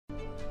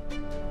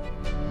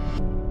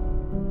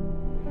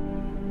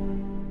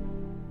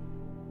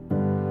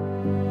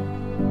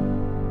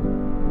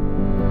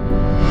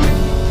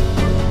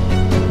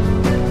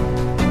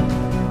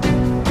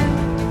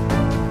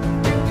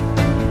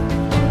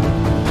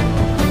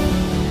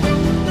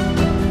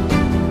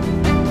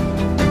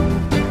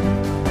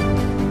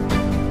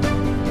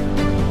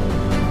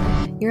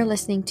You're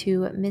listening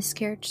to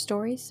Miscarriage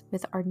Stories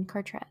with Arden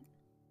Cartret.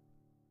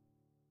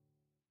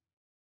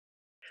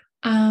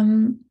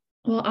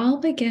 Well, I'll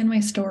begin my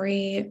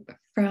story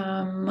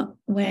from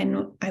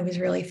when I was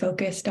really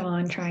focused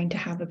on trying to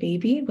have a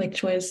baby,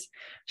 which was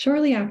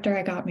shortly after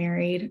I got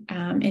married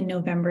in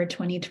November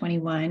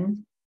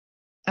 2021.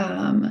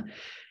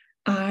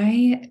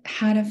 I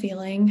had a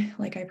feeling,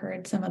 like I've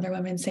heard some other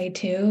women say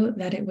too,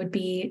 that it would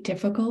be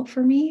difficult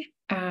for me.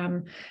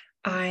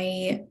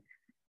 I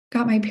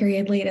got my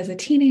period late as a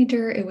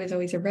teenager. It was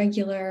always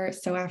irregular.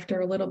 So after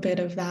a little bit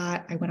of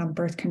that, I went on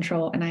birth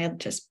control, and I had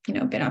just,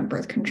 been on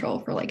birth control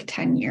for like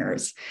 10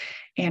 years.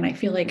 And I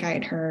feel like I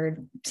had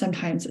heard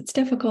sometimes it's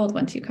difficult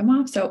once you come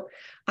off. So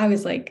I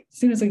was like, as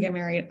soon as we get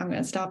married, I'm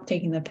going to stop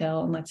taking the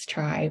pill and let's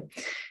try.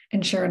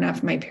 And sure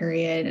enough, my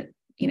period,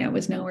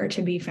 was nowhere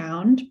to be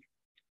found.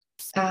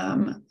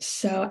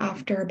 So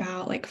after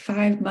about like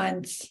 5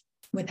 months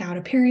without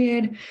a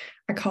period,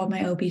 I called my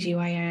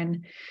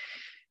OBGYN.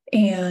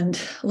 And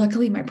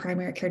luckily, my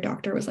primary care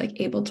doctor was like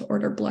able to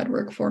order blood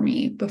work for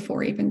me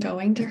before even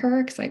going to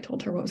her, because I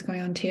told her what was going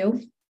on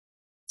too.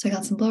 So I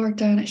got some blood work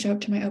done. I show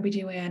up to my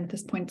OBGYN. At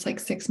this point, it's like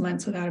 6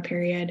 months without a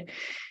period.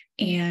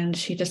 And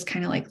she just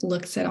kind of like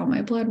looks at all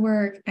my blood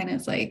work and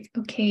is like,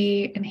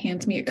 okay, and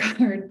hands me a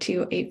card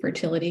to a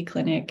fertility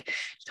clinic.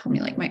 She told me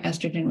like my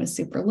estrogen was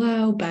super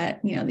low, but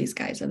these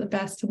guys are the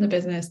best in the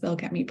business. They'll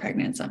get me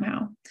pregnant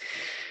somehow.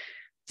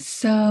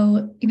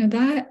 So,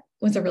 that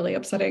was a really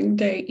upsetting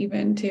day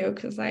even too,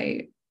 because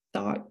I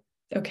thought,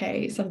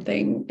 okay,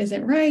 something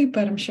isn't right,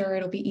 but I'm sure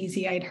it'll be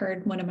easy. I'd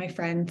heard one of my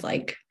friends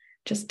like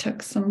just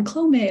took some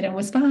Clomid and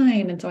was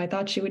fine. And so I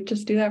thought she would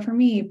just do that for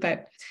me,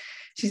 but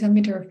she sent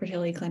me to a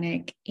fertility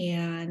clinic,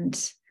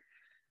 and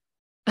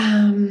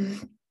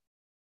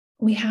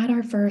we had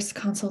our first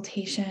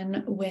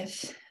consultation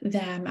with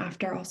them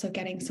after also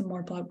getting some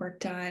more blood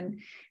work done.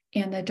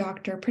 And the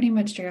doctor pretty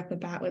much straight off the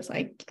bat was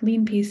like,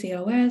 lean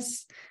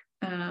PCOS,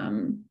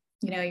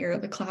 you're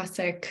the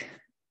classic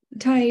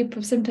type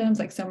of symptoms,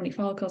 like so many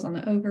follicles on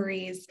the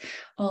ovaries,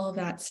 all of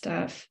that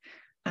stuff.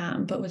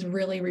 But was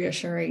really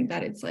reassuring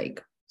that it's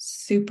like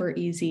super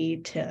easy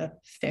to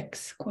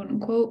fix, quote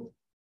unquote.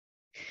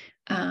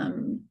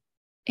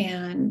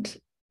 And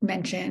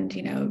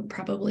mentioned,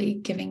 probably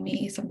giving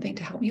me something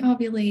to help me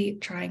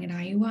ovulate, trying an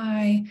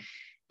IUI,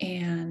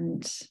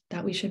 and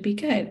that we should be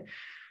good.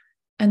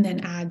 And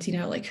then adds,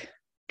 like,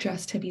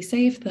 just to be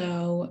safe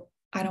though,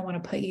 I don't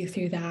want to put you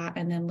through that.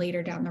 And then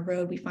later down the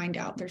road, we find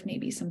out there's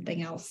maybe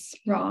something else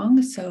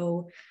wrong.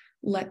 So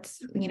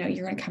let's,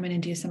 you're going to come in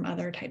and do some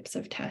other types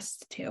of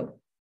tests too.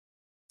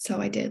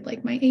 So I did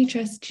like my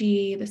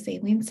HSG, the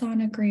saline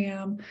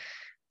sonogram.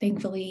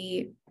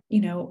 Thankfully,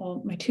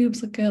 all my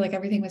tubes look good, like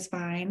everything was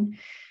fine.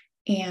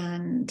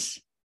 And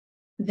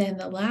then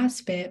the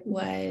last bit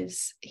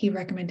was he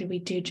recommended we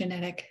do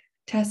genetic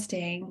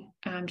testing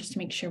just to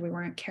make sure we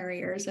weren't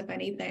carriers of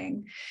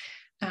anything.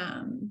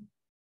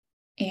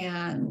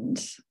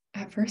 And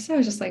at first I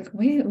was just like,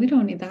 we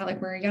don't need that.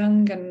 Like, we're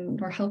young and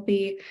we're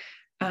healthy.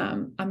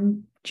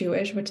 I'm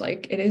Jewish, which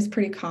like it is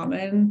pretty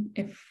common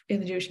if in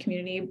the Jewish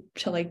community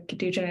to like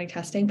do genetic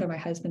testing, but my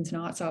husband's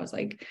not. So I was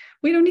like,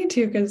 we don't need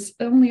to because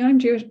only I'm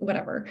Jewish,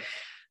 whatever.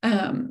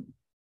 But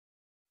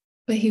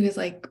he was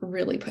like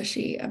really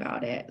pushy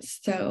about it.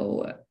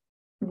 So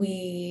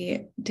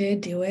we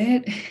did do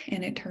it,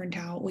 and it turned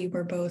out we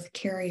were both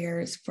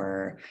carriers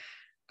for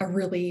a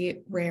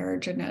really rare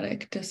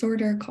genetic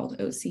disorder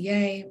called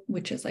OCA,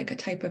 which is like a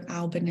type of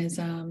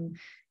albinism,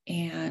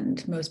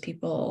 and most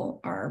people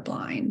are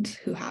blind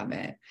who have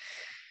it.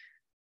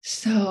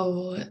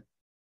 So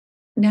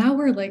now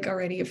we're like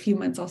already a few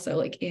months also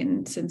like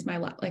in since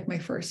my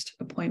first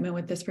appointment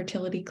with this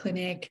fertility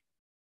clinic,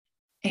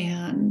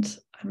 and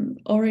I'm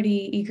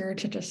already eager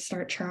to just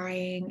start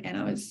trying.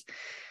 And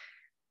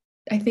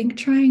I think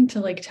trying to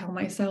like tell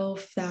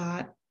myself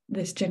that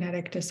this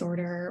genetic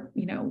disorder,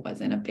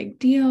 wasn't a big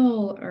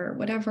deal or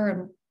whatever.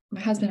 And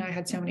my husband and I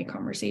had so many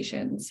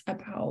conversations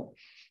about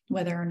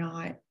whether or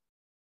not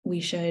we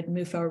should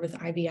move forward with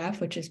IVF,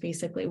 which is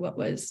basically what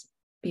was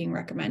being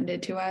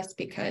recommended to us,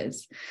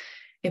 because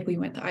if we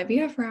went the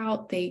IVF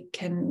route, they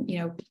can,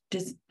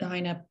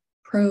 design a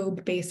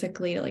probe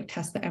basically to like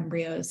test the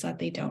embryos so that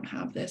they don't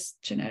have this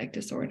genetic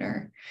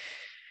disorder.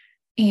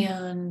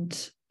 And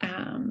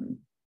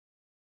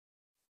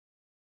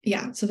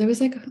so there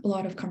was like a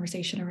lot of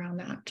conversation around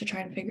that to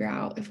try and figure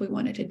out if we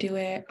wanted to do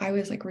it. I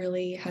was like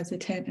really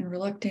hesitant and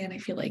reluctant. I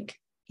feel like,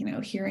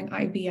 hearing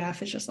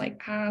IVF is just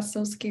like,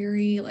 so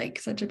scary, like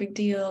such a big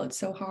deal. It's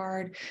so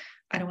hard.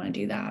 I don't want to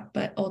do that.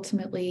 But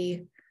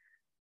ultimately,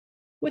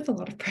 with a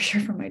lot of pressure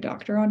from my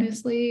doctor,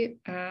 honestly,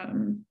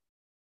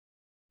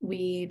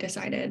 we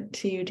decided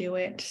to do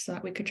it so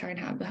that we could try and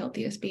have the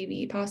healthiest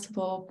baby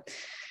possible.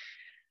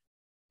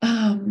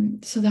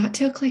 So that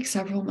took like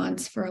several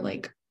months for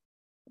like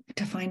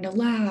to find a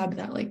lab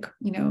that like,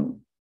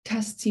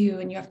 tests you,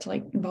 and you have to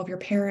like involve your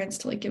parents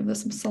to like give them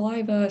some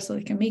saliva so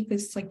they can make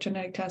this like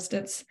genetic test.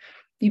 It's,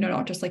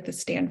 not just like the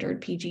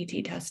standard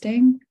PGT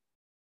testing.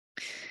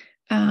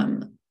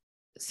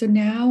 So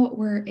now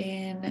we're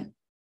in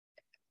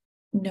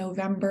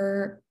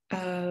November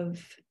of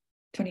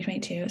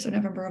 2022. So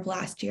November of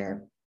last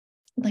year,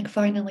 like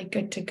finally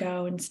good to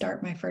go and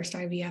start my first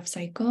IVF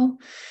cycle.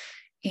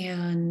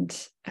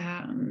 And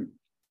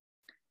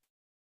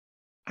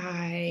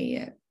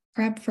I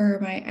prep for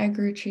my egg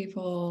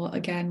retrieval.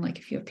 Again, like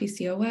if you have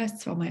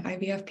PCOS, all my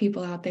IVF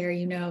people out there,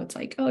 it's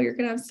like, oh, you're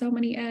going to have so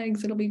many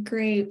eggs. It'll be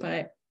great.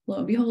 But lo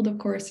and behold, of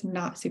course,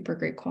 not super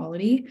great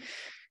quality.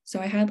 So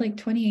I had like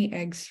 28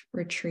 eggs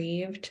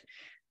retrieved.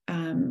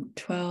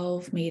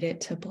 12 made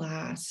it to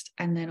blast,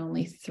 and then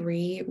only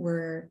 3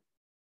 were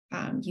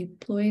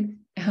euploid,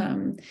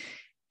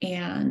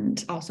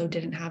 and also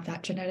didn't have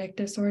that genetic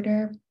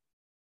disorder.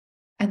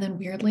 And then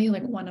weirdly,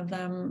 like one of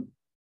them,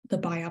 the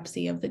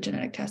biopsy of the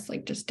genetic test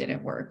like just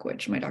didn't work,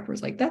 which my doctor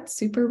was like, that's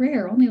super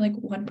rare. Only like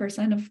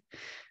 1% of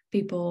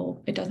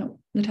people the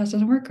test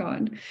doesn't work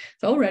on.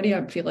 So already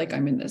I feel like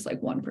I'm in this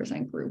like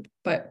 1% group.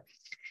 But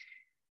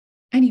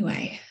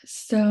anyway,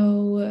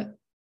 so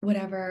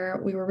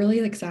whatever, we were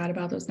really like sad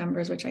about those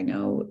numbers, which I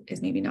know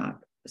is maybe not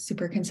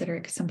super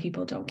considerate because some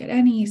people don't get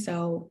any.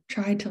 So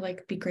tried to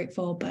like be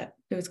grateful, but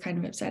it was kind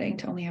of upsetting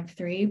to only have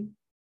 3.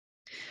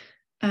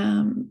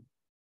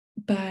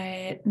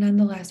 But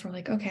nonetheless, we're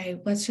like, okay,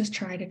 let's just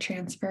try to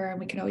transfer, and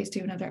we can always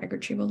do another egg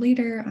retrieval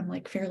later. I'm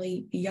like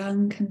fairly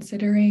young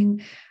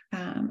considering,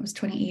 I was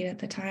 28 at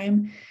the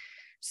time.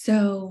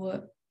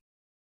 So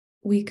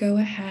we go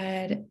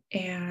ahead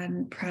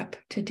and prep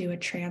to do a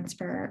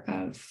transfer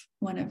of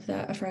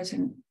a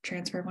frozen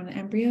transfer of one of the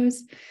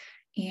embryos.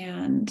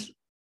 And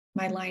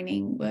my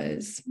lining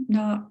was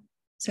not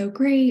so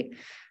great,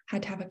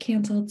 had to have a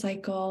canceled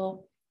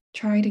cycle,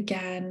 tried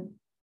again.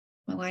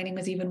 My lining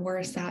was even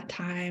worse that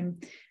time.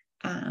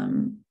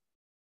 And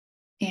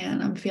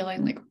I'm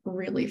feeling like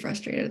really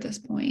frustrated at this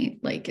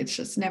point. Like it's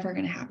just never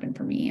going to happen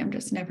for me. I'm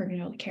just never going to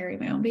be able to carry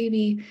my own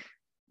baby.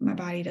 My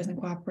body doesn't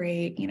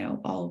cooperate,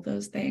 all of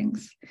those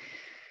things.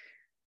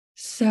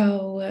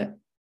 So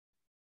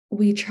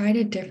we tried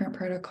a different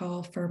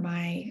protocol for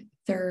my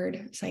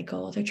 3rd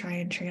cycle to try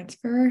and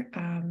transfer,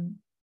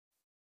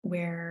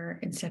 where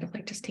instead of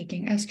like just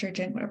taking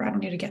estrogen, whatever, I don't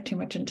need to get too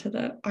much into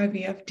the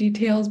IVF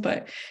details,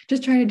 but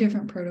just tried a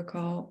different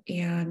protocol.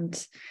 And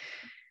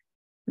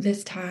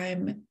this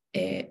time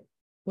it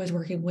was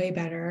working way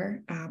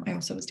better. I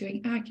also was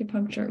doing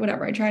acupuncture,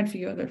 whatever. I tried a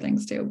few other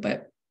things too,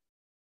 but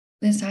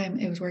this time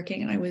it was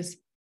working, and I was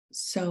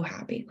so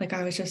happy. Like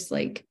I was just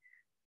like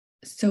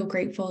so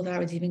grateful that I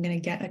was even going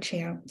to get a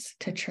chance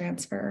to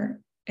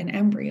transfer an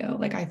embryo.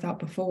 Like I thought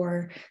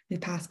before the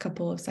past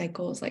couple of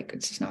cycles, like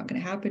it's just not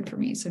going to happen for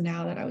me. So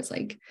now that I was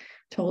like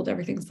told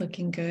everything's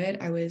looking good,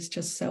 I was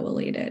just so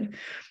elated.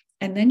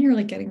 And then you're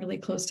like getting really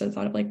close to the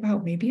thought of like, wow,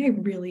 maybe I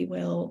really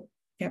will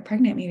get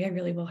pregnant. Maybe I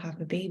really will have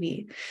a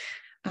baby.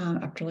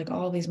 After like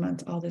all these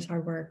months, all this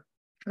hard work.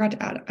 Forgot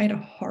to add, I had a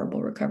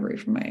horrible recovery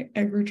from my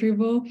egg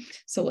retrieval.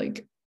 So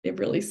like it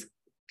really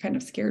kind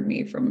of scared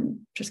me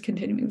from just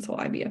continuing this whole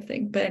IVF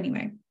thing. But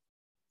anyway,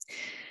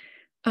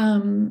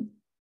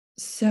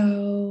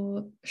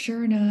 so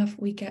sure enough,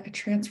 we get a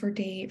transfer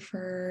date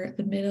for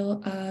the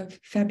middle of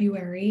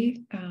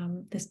February,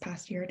 this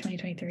past year,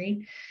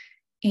 2023.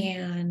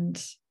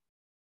 And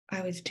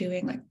I was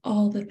doing like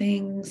all the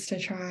things to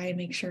try and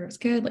make sure it was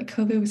good. Like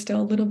COVID was still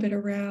a little bit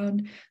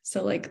around.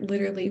 So like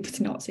literally was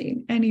not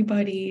seeing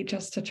anybody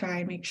just to try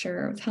and make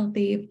sure it was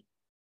healthy.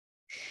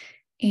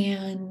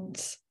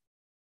 And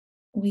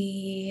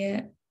we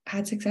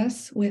had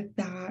success with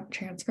that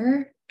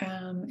transfer,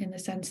 in the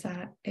sense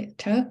that it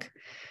took.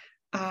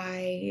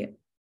 I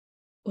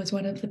was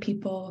one of the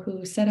people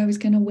who said I was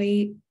going to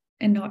wait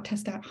and not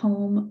test at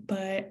home.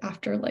 But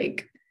after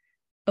like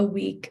a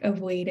week of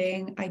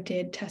waiting, I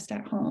did test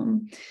at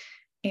home.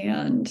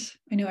 And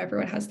I know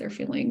everyone has their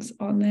feelings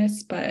on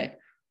this, but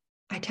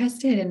I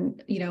tested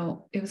and,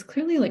 it was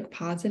clearly like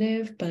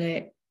positive,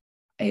 but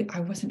I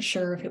wasn't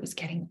sure if it was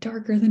getting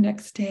darker the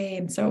next day.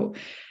 And so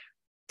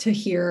to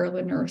hear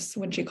the nurse,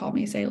 when she called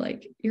me, say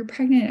like, you're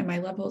pregnant, and my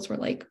levels were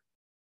like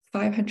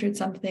 500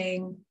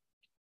 something,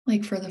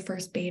 like for the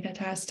first beta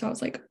test, I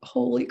was like,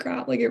 holy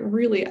crap, like it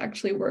really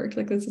actually worked.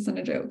 Like this isn't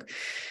a joke.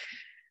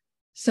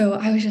 So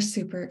I was just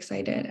super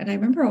excited. And I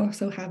remember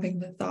also having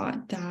the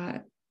thought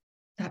that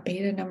that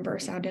beta number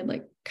sounded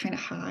like kind of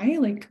high.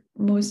 Like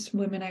most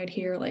women I would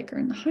hear like are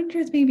in the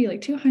hundreds, maybe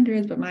like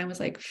 200s, but mine was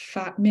like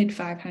mid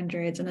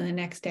 500s. And then the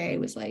next day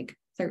was like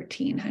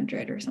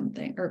 1300 or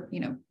something, or,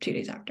 2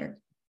 days after.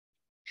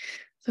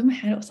 So in my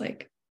head, it was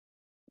like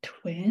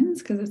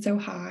twins because it's so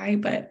high.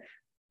 But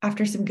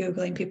after some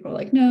Googling, people were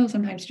like, no,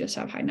 sometimes you just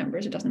have high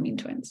numbers. It doesn't mean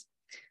twins.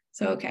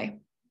 So, okay.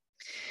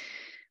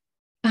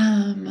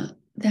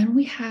 then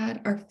we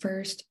had our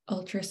first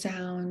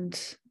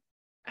ultrasound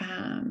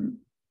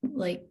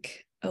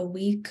like a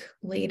week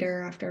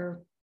later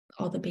after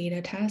all the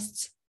beta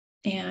tests.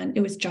 And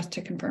it was just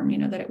to confirm,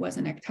 that it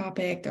wasn't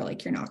ectopic. They're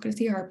like, you're not going to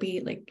see a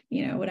heartbeat, like,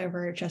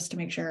 whatever, just to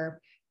make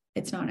sure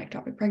it's not an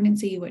ectopic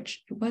pregnancy,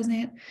 which it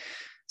wasn't.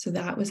 So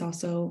that was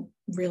also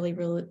really,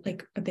 really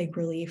like a big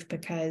relief,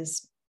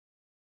 because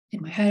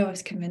in my head, I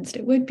was convinced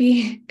it would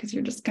be, because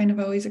you're just kind of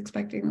always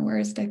expecting the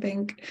worst, I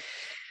think.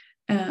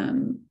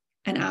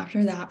 And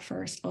after that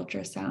first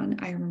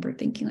ultrasound, I remember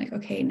thinking like,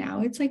 okay,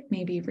 now it's like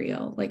maybe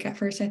real. Like at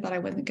first I thought I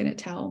wasn't going to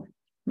tell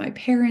my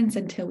parents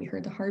until we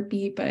heard the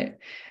heartbeat. But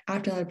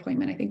after that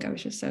appointment, I think I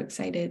was just so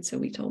excited. So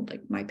we told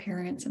like my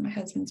parents and my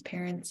husband's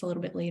parents a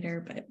little bit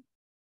later. But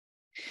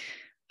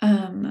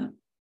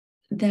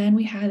then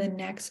we had the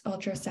next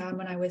ultrasound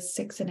when I was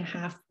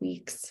 6.5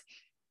 weeks.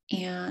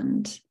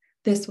 And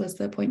this was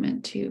the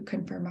appointment to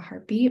confirm a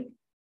heartbeat.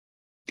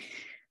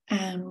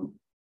 And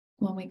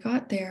when we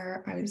got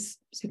there, I was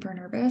super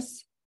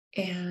nervous.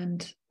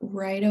 And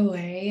right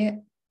away,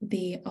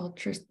 the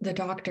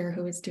doctor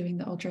who was doing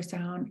the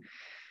ultrasound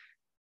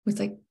was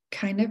like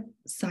kind of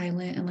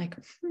silent and like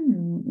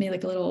made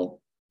like a little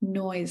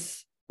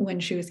noise when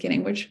she was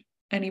getting, which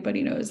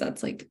anybody knows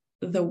that's like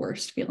the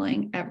worst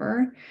feeling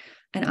ever.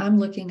 And I'm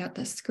looking at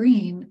the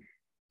screen,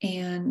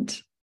 and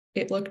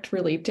it looked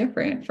really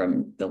different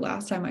from the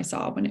last time I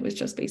saw, when it was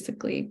just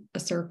basically a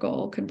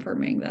circle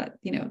confirming that,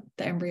 the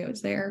embryo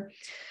is there.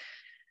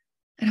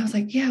 And I was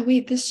like, yeah,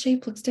 wait, this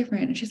shape looks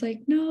different. And she's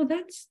like, no,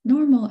 that's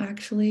normal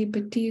actually.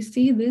 But do you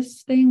see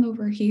this thing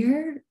over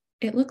here?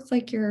 It looks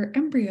like your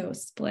embryo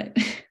split.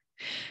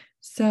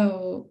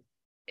 So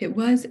it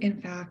was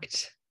in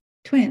fact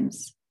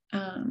twins.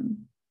 And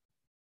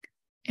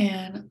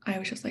I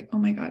was just like, oh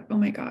my God, oh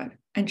my God.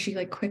 And she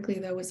like quickly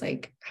though was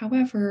like,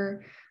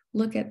 however,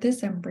 look at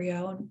this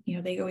embryo.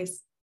 And, they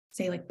always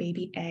say like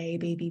baby A,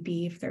 baby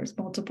B, if there's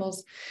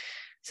multiples.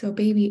 So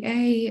baby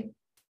A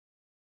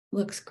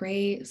looks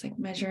great. It's like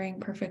measuring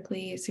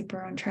perfectly,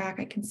 super on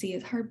track. I can see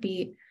his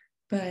heartbeat,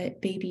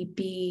 but baby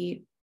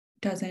B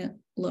doesn't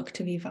look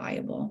to be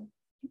viable,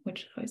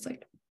 which is always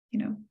like,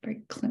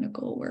 very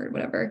clinical word,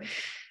 whatever.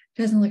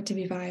 Doesn't look to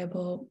be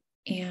viable.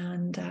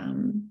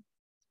 And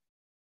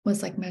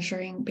was like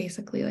measuring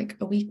basically like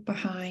a week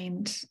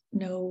behind,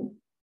 no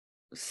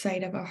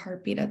sight of a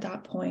heartbeat at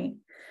that point.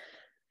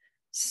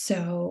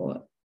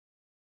 So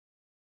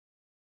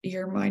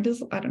your mind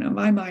is, I don't know,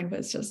 my mind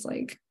was just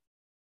like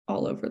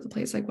all over the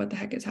place, like what the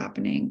heck is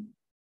happening?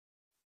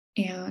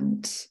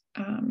 And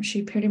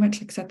she pretty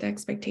much like set the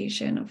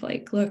expectation of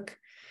like, look,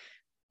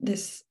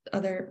 this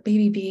other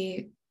baby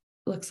B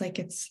looks like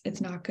it's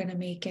not going to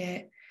make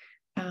it,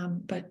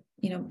 but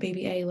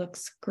baby A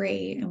looks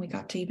great. And we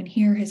got to even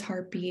hear his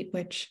heartbeat,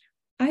 which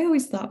I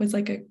always thought was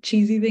like a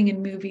cheesy thing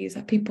in movies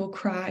that people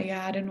cry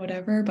at and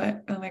whatever,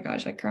 but oh my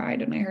gosh, I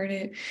cried when I heard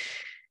it.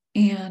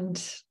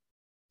 And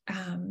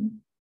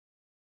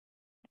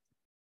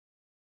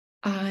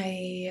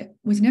I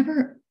was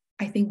never,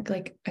 I think,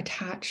 like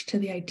attached to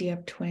the idea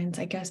of twins,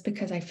 I guess,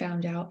 because I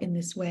found out in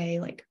this way,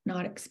 like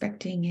not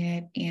expecting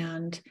it,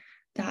 and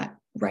that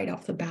right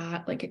off the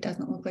bat, like it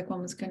doesn't look like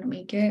one was going to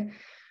make it.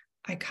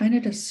 I kind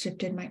of just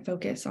shifted my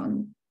focus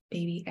on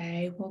baby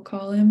A, we'll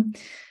call him.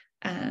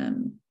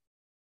 And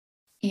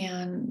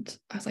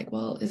I was like,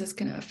 well, is this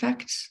going to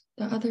affect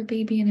the other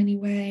baby in any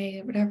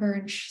way, whatever?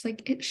 And she's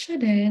like, it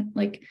shouldn't,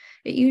 like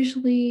it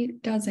usually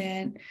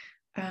doesn't.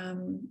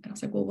 And I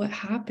was like, well, what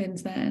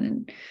happens then?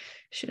 And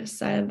she just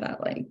said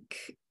that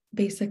like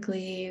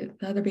basically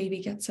the other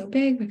baby gets so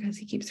big because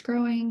he keeps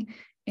growing,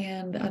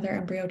 and the other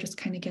embryo just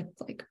kind of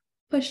gets like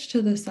pushed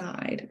to the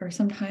side or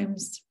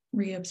sometimes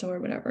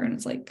reabsorbed, whatever. And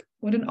it's like,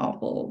 what an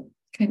awful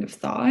kind of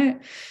thought.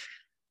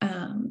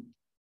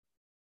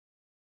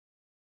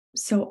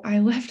 So I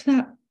left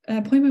that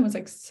appointment was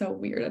like so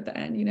weird at the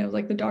end,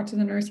 like the doctor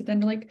and the nurse at the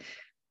end are like,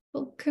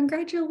 well,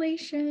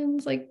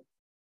 congratulations, like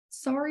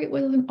sorry it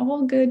wasn't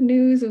all good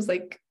news. It was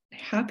like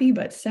happy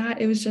but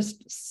sad. It was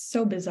just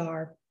so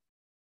bizarre.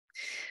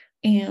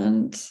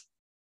 And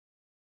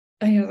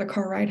the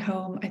car ride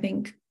home, I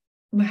think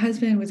my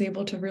husband was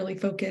able to really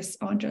focus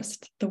on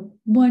just the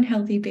one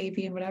healthy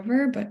baby and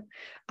whatever, but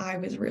I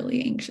was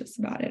really anxious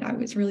about it. I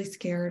was really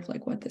scared of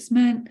like what this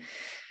meant.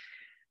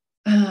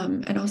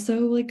 And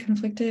also like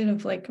conflicted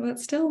of like, well, it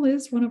still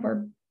is one of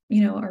our,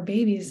 our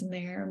babies in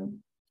there.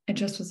 It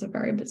just was a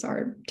very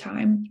bizarre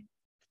time.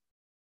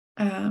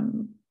 A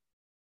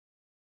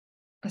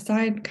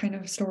side kind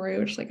of story,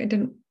 which like I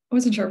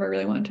wasn't sure if I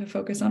really wanted to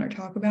focus on or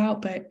talk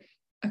about, but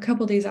a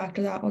couple days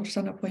after that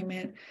ultrasound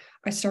appointment,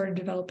 I started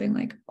developing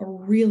like a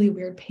really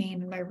weird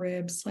pain in my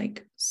ribs,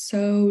 like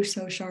so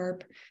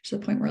sharp, to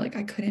the point where like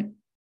I couldn't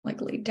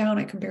like lay down,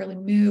 I could barely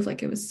move,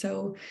 like it was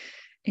so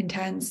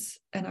intense.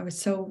 And I was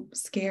so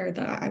scared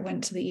that I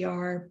went to the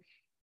ER,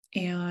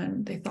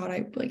 and they thought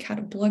I like had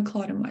a blood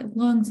clot in my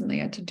lungs, and they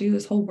had to do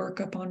this whole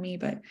workup on me,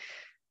 but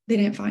they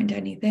didn't find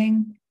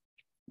anything.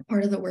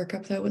 Part of the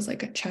workup though was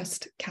like a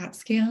chest CAT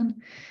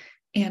scan,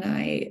 and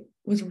I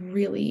was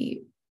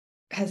really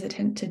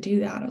hesitant to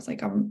do that. I was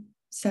like, I'm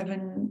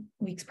 7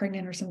 weeks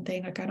pregnant or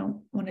something. Like, I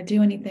don't want to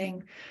do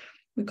anything.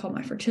 We called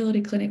my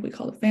fertility clinic. We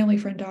called a family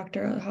friend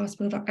doctor, the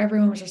hospital.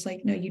 Everyone was just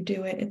like, no, you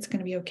do it. It's going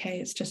to be okay.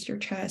 It's just your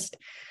chest.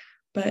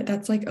 But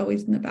that's like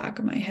always in the back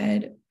of my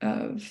head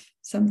of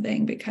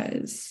something,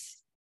 because,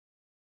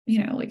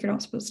 you know, like, you're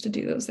not supposed to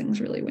do those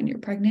things really when you're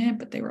pregnant,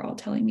 but they were all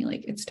telling me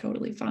like, it's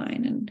totally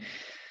fine and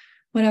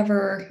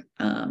whatever.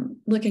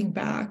 Looking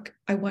back,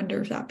 I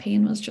wonder if that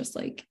pain was just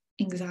like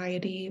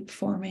anxiety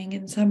forming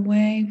in some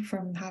way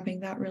from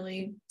having that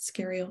really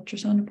scary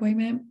ultrasound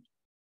appointment.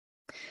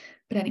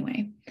 But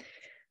anyway,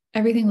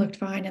 everything looked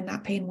fine and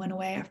that pain went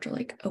away after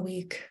like a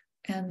week.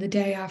 And the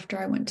day after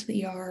I went to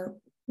the ER,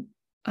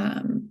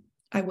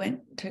 I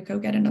went to go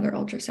get another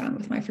ultrasound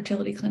with my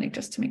fertility clinic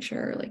just to make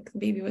sure like the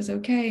baby was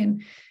okay.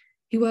 And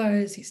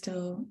he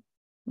still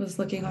was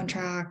looking on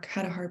track,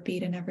 had a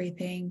heartbeat and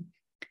everything.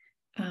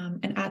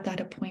 And at that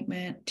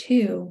appointment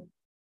too,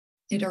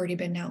 it'd already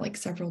been now like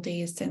several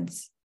days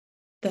since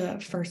the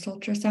first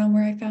ultrasound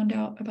where I found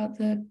out about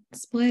the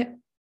split.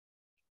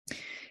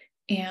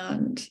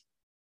 And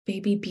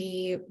baby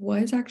B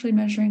was actually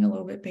measuring a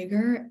little bit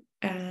bigger.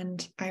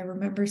 And I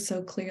remember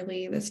so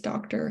clearly this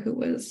doctor who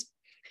was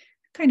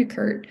kind of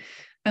curt.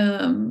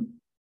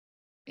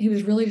 He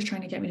was really just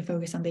trying to get me to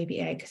focus on baby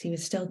A, because he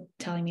was still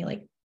telling me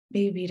like,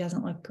 baby B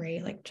doesn't look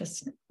great. Like,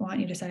 just want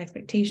you to set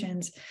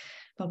expectations,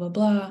 blah, blah,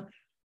 blah.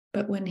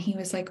 But when he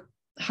was like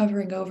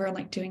hovering over and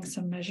like doing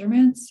some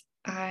measurements,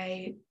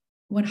 I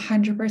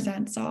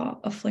 100% saw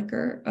a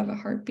flicker of a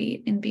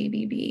heartbeat in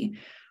baby B.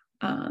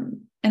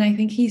 And I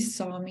think he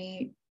saw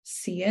me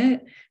see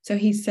it. So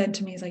he said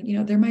to me, he's like, you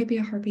know, there might be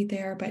a heartbeat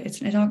there, but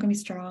it's not gonna be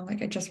strong.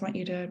 Like, I just want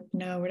you to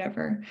know,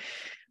 whatever.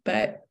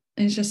 But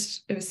it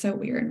was so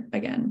weird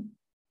again.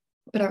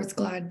 But I was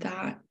glad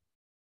that,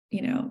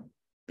 you know,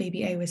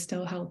 baby A was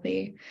still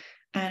healthy.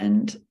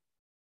 And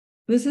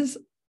this is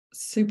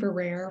super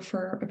rare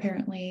for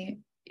apparently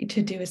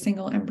to do a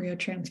single embryo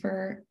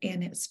transfer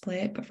and it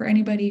split. But for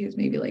anybody who's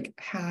maybe like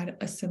had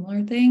a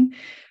similar thing,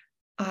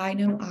 I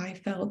know I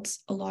felt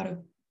a lot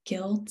of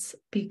guilt,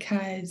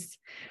 because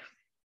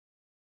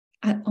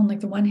on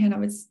like the one hand, I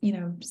was, you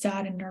know,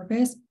 sad and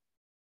nervous.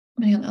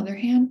 But on the other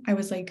hand, I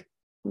was like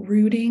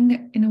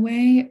rooting in a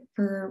way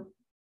for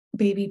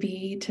baby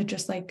B to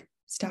just like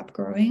stop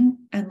growing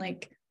and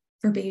like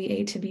for baby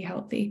A to be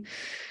healthy.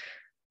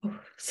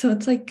 So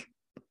it's like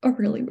a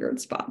really weird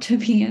spot to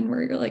be in,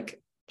 where you're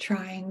like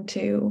trying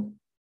to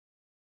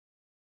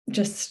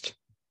just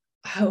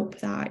hope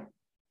that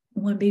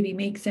one baby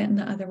makes it and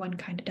the other one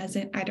kind of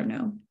doesn't. I don't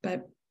know,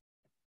 but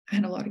I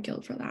had a lot of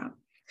guilt for that.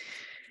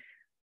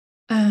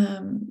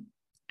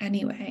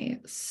 Anyway,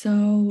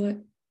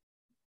 so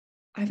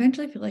I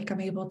eventually feel like I'm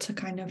able to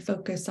kind of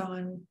focus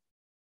on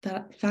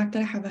the fact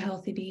that I have a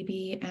healthy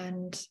baby,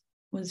 and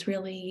was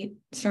really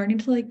starting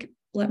to like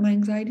let my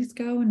anxieties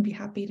go and be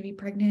happy to be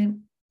pregnant,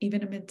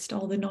 even amidst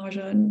all the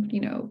nausea and, you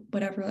know,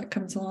 whatever that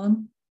comes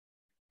along.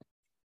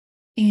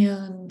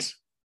 And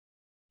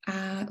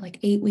at like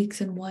 8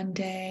 weeks and 1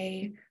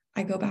 day,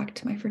 I go back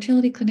to my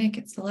fertility clinic.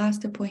 It's the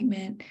last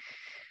appointment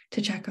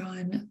to check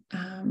on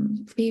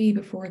baby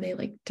before they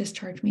like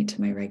discharge me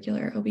to my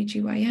regular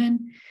OBGYN.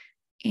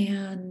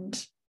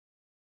 And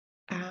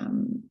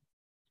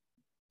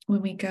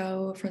when we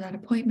go for that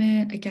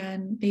appointment,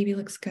 again, baby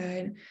looks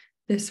good.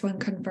 This one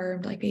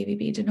confirmed like baby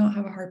B did not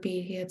have a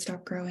heartbeat. He had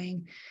stopped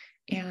growing.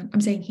 And I'm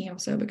saying he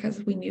also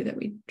because we knew that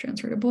we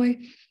transferred a boy.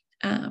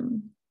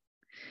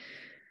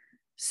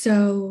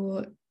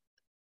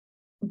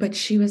 But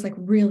she was like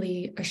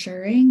really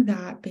assuring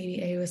that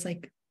baby A was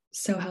like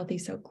so healthy,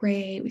 so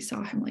great. We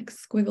saw him like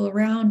squiggle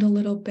around a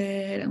little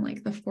bit and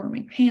like the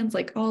forming hands,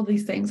 like all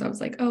these things. I was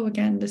like, oh,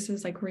 again, this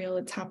is like real.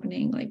 It's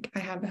happening. Like, I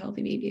have a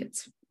healthy baby.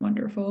 It's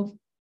wonderful.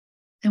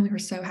 And we were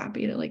so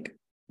happy to like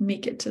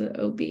make it to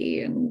the OB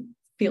and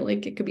feel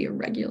like it could be a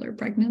regular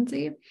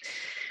pregnancy.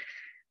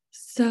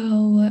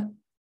 So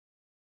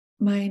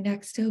my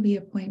next OB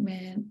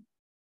appointment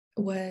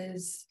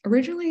was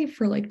originally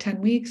for like 10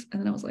 weeks.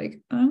 And then I was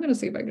like, I'm going to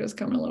see if I can just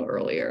come a little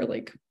earlier,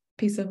 like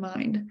peace of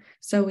mind.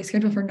 So we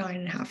scheduled for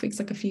 9.5 weeks,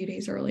 like a few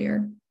days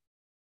earlier.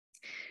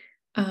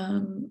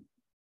 And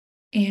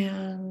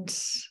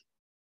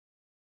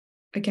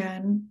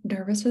again,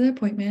 nervous for the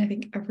appointment. I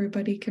think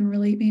everybody can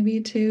relate maybe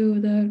to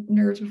the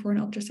nerves before an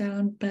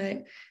ultrasound,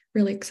 but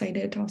really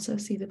excited to also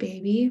see the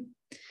baby.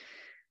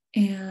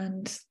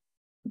 And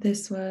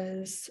this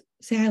was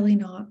sadly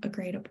not a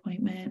great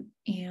appointment.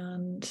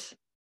 And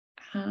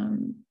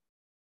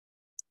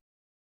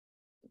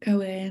go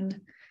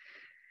in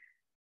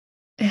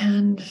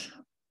and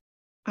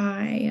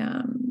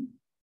I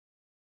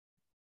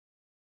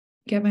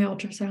get my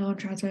ultrasound,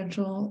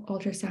 transvaginal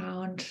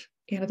ultrasound.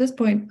 And at this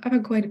point, I've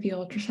had quite a few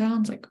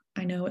ultrasounds. Like,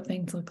 I know what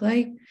things look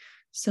like.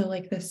 So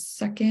like the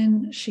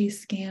second she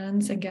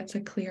scans and gets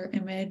a clear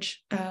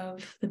image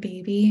of the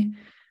baby,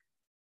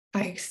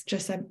 I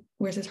just said,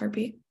 where's his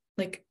heartbeat?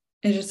 Like,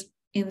 it just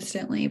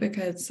instantly,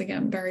 because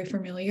again, very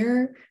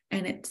familiar.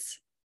 And it's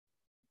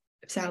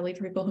sadly,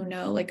 for people who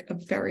know, like a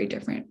very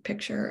different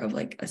picture of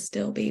like a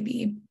still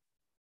baby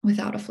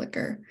without a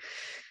flicker.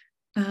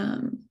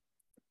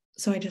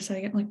 So I just said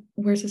again, like,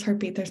 where's his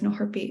heartbeat? There's no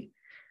heartbeat.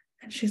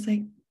 And she's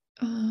like,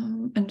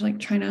 and like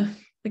trying to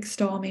like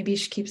stall. Maybe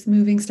she keeps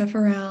moving stuff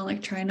around,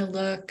 like trying to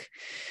look.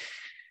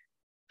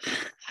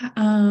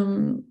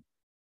 And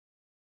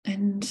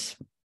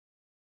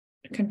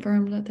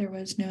confirmed that there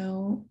was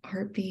no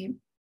heartbeat.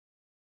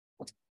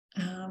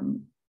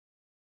 And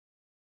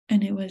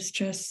it was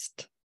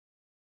just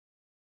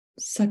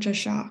such a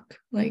shock.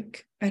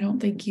 Like, I don't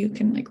think you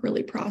can like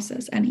really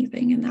process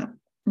anything in that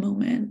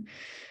moment.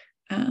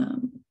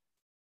 And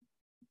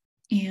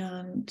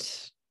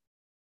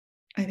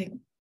I think,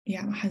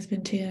 yeah, my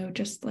husband too,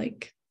 just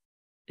like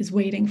is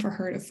waiting for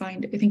her to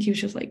find it. I think he was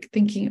just like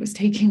thinking it was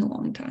taking a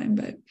long time,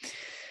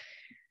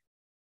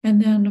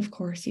 and then of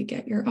course you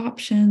get your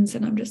options,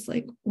 and I'm just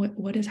like,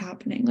 what is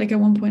happening? Like at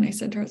one point I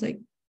said to her, I was like,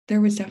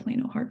 there was definitely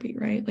no heartbeat,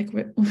 right? Like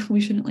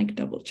we shouldn't like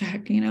double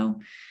check,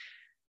 And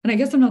I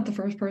guess I'm not the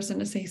first person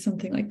to say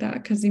something like that,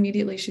 because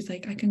immediately she's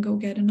like, I can go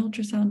get an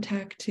ultrasound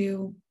tech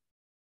to,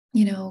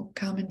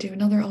 come and do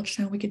another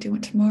ultrasound. We could do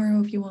it tomorrow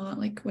if you want,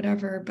 like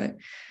whatever. But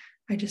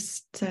I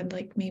just said,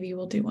 like, maybe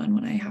we'll do one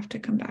when I have to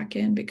come back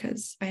in,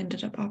 because I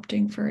ended up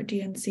opting for a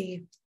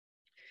DNC.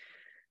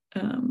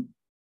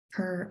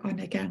 And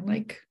again,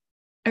 like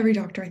every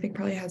doctor I think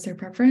probably has their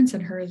preference,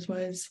 and hers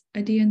was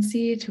a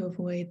DNC to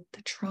avoid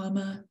the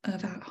trauma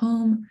of at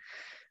home,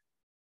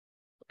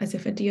 as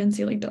if a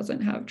DNC like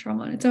doesn't have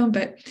trauma on its own,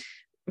 but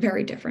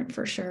very different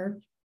for sure.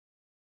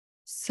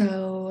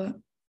 So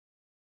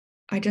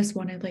I just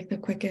wanted like the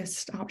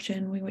quickest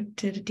option. We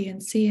did a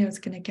DNC. I was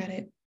going to get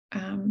it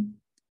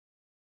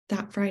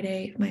that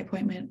Friday. My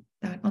appointment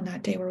on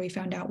that day where we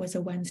found out was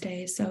a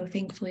Wednesday. So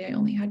thankfully I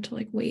only had to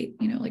like wait,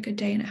 like a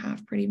day and a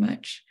half pretty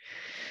much.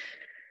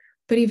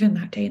 But even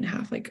that day and a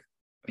half, like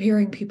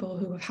hearing people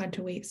who have had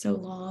to wait so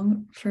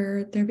long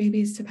for their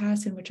babies to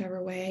pass in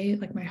whichever way,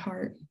 like my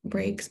heart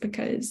breaks,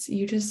 because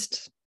you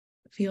just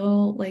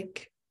feel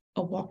like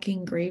a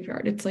walking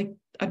graveyard. It's like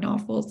an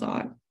awful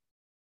thought.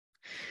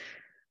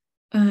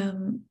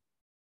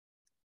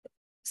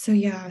 So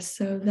yeah,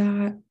 so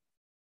that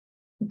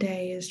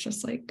day is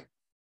just like,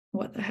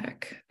 what the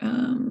heck?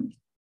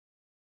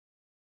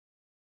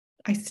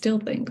 I still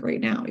think right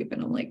now,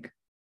 even I'm like,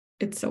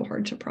 it's so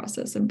hard to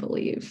process and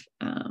believe.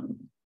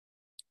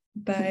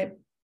 But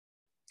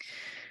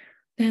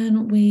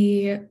then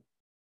we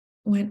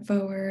went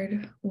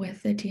forward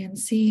with the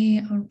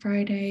DNC on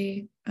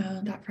Friday.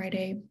 That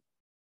Friday,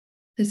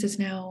 this is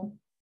now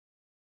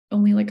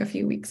only like a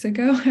few weeks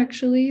ago,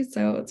 actually.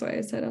 So that's why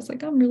I said, I was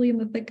like, I'm really in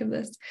the thick of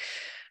this.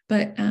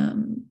 But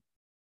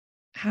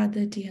had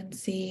the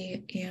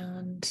DNC,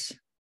 and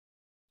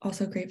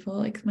also grateful,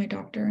 like my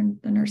doctor and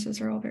the nurses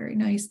are all very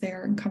nice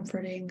there and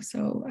comforting.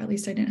 So at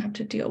least I didn't have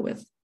to deal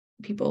with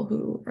people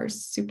who are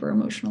super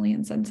emotionally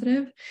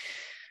insensitive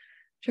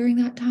during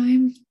that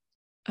time.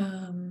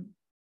 And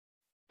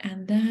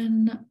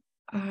then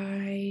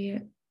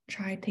I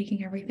tried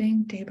taking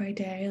everything day by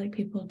day, like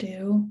people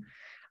do.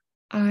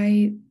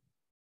 I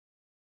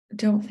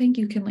don't think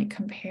you can like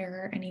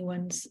compare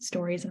anyone's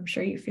stories. I'm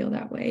sure you feel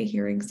that way,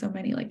 hearing so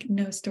many, like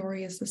no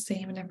story is the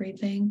same and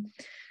everything.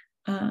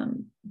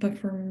 But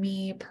for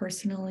me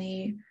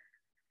personally,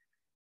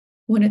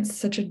 when it's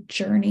such a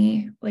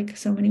journey, like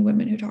so many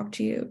women who talk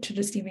to you to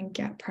just even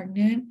get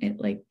pregnant, it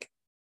like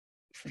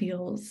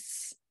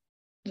feels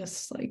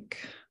just like,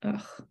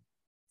 ugh.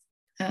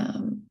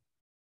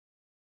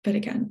 But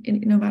again,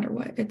 no matter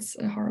what, it's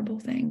a horrible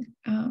thing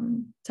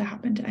to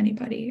happen to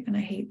anybody. And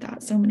I hate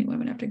that so many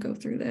women have to go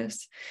through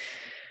this.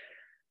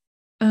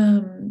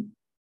 And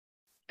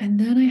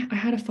then I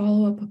had a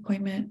follow-up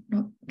appointment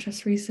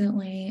just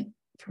recently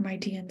for my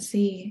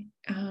DNC.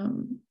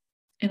 And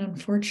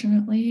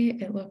unfortunately,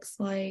 it looks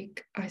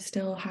like I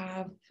still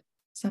have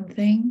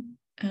something.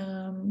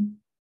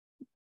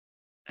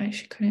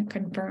 She couldn't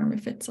confirm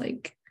if it's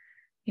like,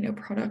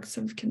 products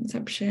of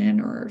conception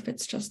or if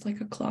it's just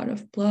like a clot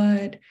of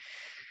blood.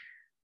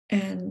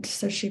 And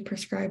so she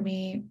prescribed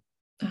me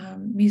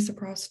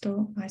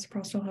misoprostol,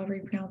 however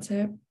you pronounce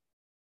it,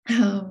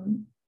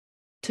 to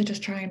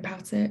just try and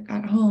pass it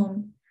at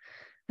home.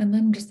 And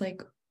then I'm just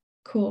like,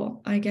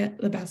 cool, I get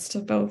the best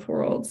of both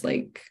worlds.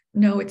 Like,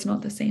 no, it's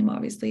not the same,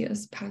 obviously,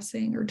 as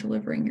passing or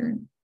delivering your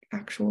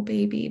actual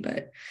baby,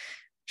 but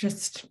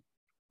just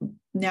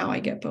now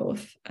I get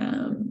both.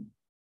 And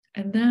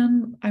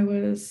then I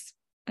was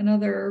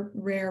another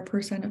rare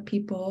percent of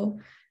people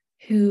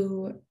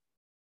who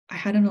I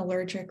had an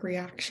allergic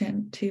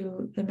reaction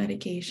to the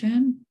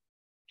medication.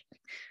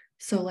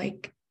 So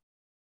like,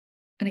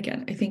 and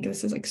again, I think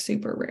this is like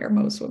super rare.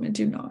 Most women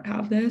do not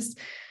have this,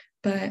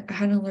 but I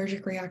had an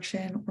allergic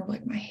reaction where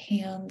like my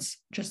hands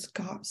just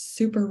got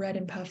super red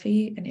and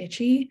puffy and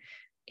itchy,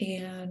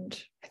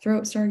 and my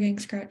throat started getting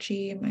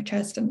scratchy in my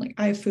chest, and like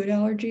I have food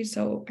allergies,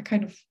 so I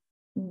kind of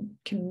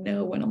can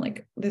know when I'm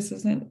like, this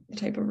isn't the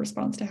type of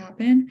response to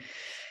happen.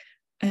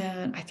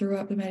 And I threw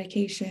up the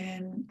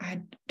medication.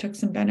 I took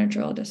some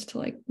Benadryl just to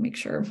like make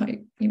sure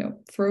my,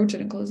 throat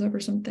didn't close up or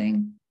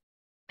something.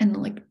 And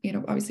like,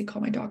 obviously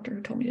call my doctor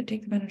who told me to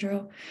take the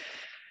Benadryl.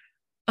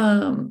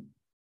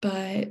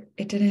 but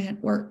it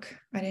didn't work.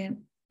 I didn't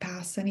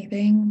pass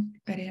anything.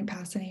 I didn't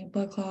pass any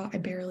blood clot. I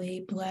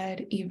barely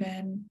bled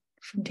even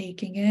from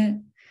taking it.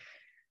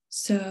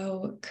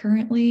 So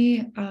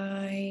currently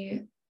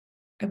I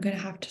am going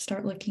to have to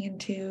start looking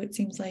into, it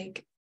seems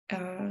like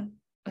a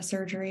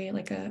surgery,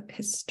 like a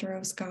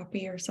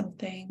hysteroscopy or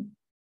something,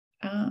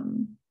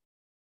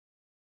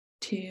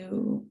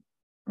 to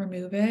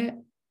remove it.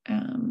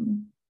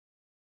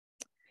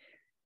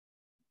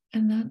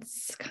 And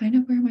that's kind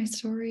of where my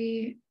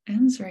story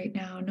ends right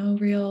now. No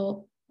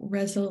real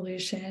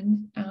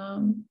resolution.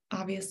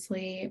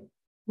 Obviously,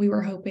 we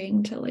were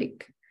hoping to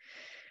like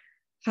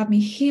have me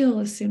heal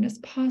as soon as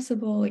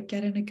possible, like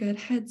get in a good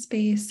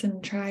headspace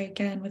and try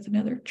again with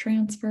another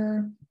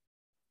transfer.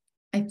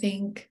 I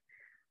think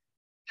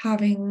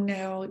having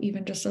now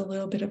even just a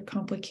little bit of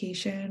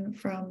complication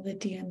from the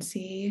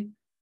DNC,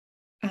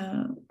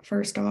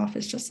 first off,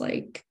 is just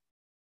like,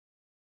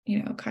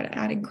 kind of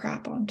adding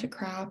crap onto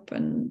crap,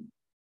 and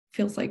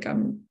feels like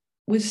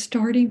was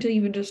starting to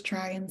even just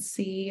try and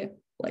see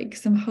like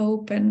some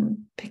hope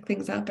and pick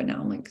things up, and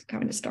now I'm like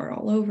having to start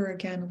all over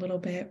again a little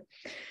bit.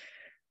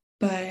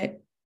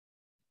 But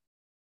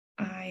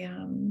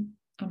I'm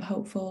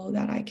hopeful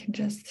that I can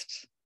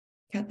just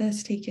get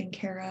this taken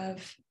care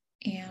of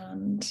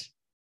and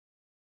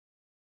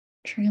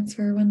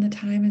transfer when the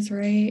time is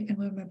right and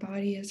when my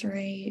body is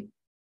right,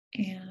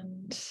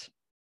 and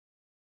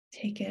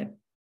take it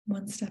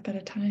one step at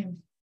a time.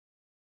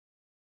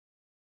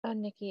 Oh,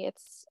 Nikki,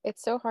 it's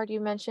so hard.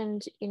 You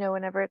mentioned,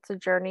 whenever it's a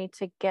journey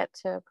to get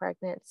to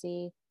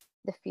pregnancy,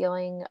 the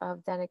feeling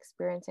of then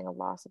experiencing a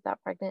loss of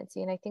that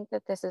pregnancy. And I think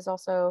that this is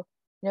also,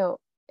 you know,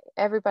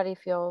 everybody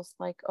feels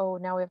like, oh,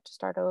 now we have to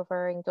start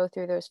over and go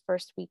through those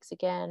first weeks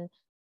again.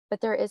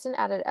 But there is an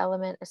added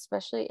element,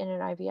 especially in an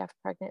IVF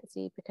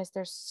pregnancy, because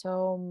there's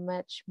so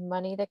much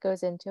money that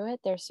goes into it.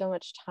 There's so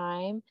much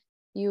time.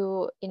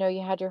 You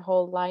had your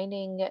whole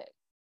lining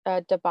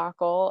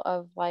debacle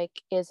of like,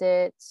 is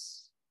it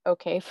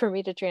okay for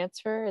me to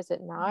transfer? Is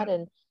it not? Yeah.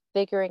 And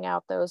figuring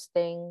out those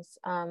things.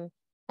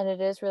 And it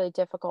is really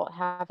difficult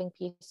having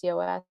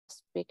PCOS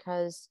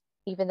because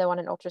even though on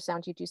an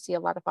ultrasound you do see a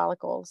lot of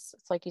follicles,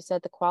 it's like you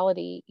said, the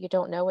quality you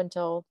don't know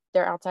until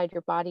they're outside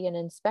your body and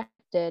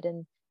inspected.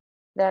 And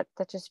that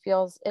just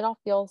it all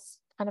feels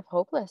kind of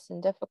hopeless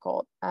and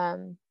difficult.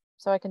 So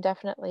I can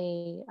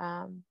definitely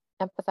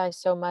empathize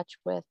so much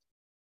with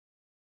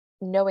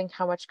knowing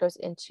how much goes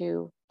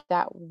into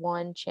that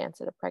one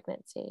chance at a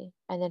pregnancy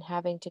and then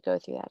having to go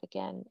through that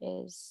again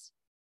is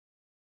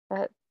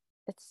that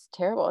it's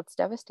terrible. It's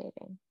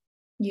devastating.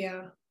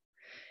 Yeah.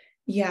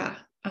 Yeah.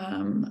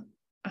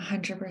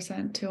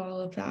 100% to all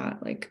of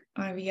that. Like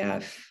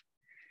IVF,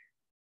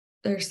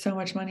 there's so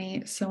much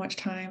money, so much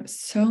time,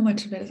 so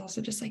much of it is also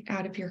just like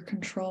out of your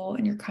control,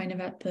 and you're kind of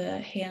at the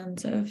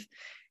hands of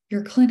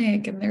your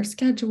clinic and their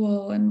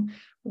schedule and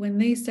when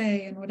they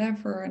say and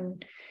whatever.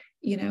 And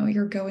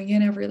you're going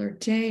in every other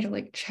day to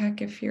like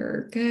check if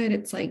you're good.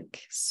 It's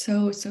like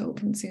so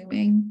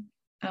consuming.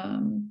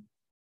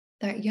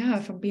 That, yeah,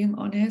 if I'm being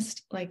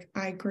honest, like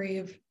I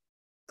grieved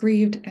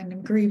and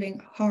am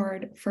grieving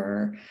hard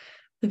for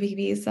the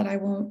babies that I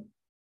won't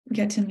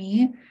get to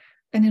meet.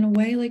 And in a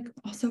way, like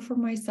also for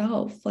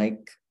myself,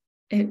 like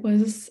it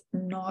was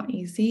not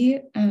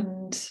easy.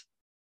 And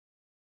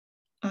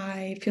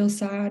I feel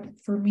sad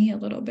for me a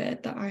little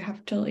bit that I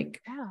have to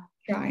like Yeah,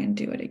 try and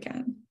do it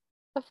again.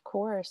 of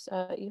course.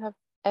 You have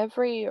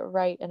every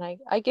right, and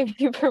I give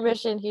you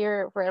permission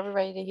here for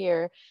everybody to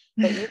hear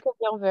that you can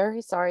feel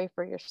very sorry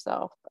for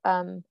yourself.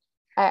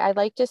 I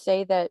like to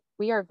say that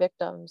we are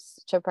victims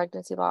to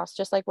pregnancy loss,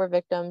 just like we're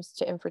victims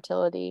to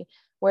infertility,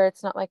 where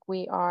it's not like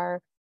we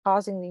are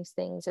causing these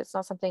things. It's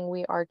not something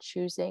we are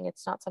choosing.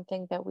 It's not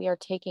something that we are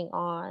taking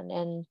on.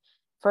 And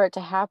for it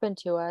to happen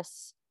to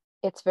us,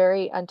 it's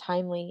very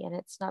untimely, and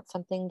it's not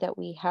something that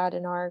we had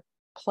in our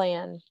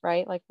plan,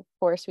 right? Like, of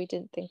course, we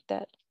didn't think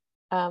that.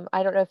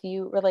 I don't know if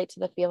you relate to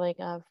the feeling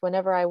of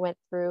whenever I went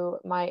through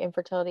my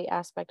infertility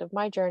aspect of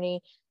my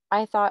journey,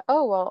 I thought,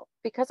 oh, well,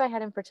 because I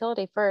had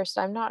infertility first,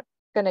 I'm not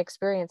going to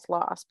experience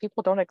loss.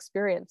 People don't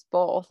experience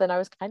both. And I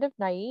was kind of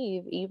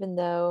naive, even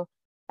though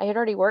I had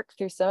already worked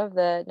through some of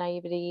the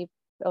naivety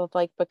of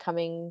like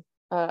becoming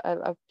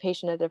a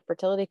patient at a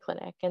fertility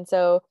clinic. And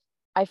so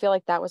I feel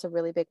like that was a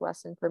really big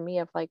lesson for me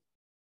of like,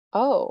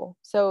 oh,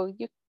 so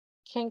you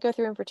can go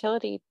through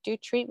infertility, do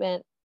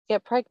treatment,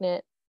 get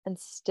pregnant, and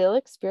still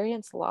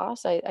experience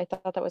loss. I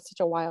thought that was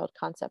such a wild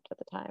concept at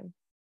the time.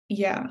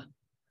 Yeah.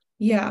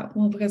 Yeah.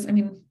 Well, because I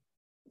mean,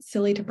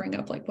 silly to bring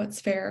up like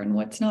what's fair and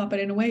what's not, but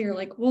in a way you're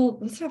like, well,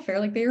 that's not fair.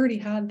 Like they already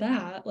had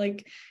that.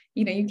 Like,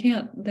 you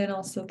can't then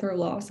also throw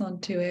loss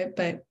onto it.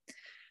 But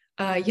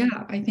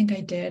yeah, I think I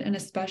did. And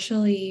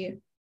especially,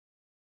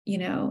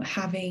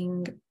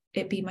 having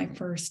it be my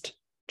first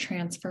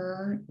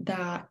transfer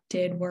that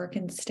did work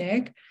and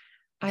stick.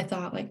 I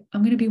thought like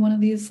I'm gonna be one of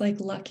these like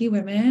lucky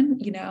women.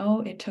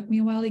 It took me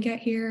a while to get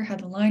here, had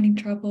the lining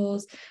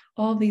troubles,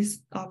 all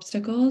these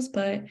obstacles,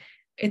 but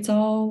it's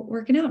all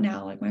working out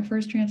now. Like my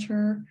first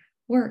transfer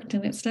worked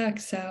and it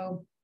stuck.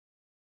 So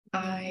Mhm.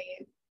 I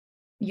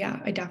yeah,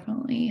 I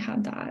definitely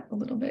had that a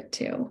little bit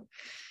too.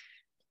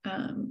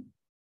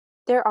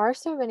 There are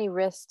so many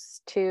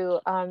risks to,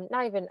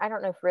 not even, I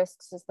don't know if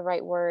risks is the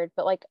right word,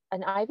 but like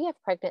an IVF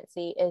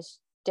pregnancy is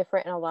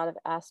different in a lot of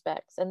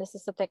aspects. And this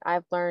is something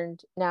I've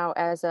learned now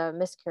as a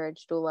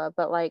miscarriage doula,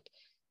 but like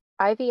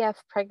IVF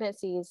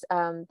pregnancies,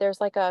 there's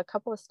like a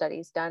couple of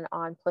studies done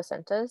on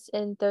placentas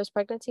in those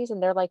pregnancies,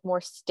 and they're like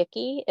more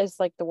sticky, is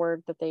like the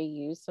word that they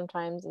use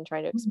sometimes and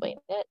try to explain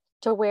it,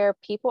 to where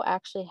people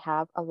actually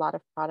have a lot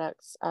of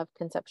products of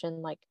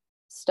conception like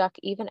stuck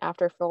even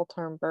after full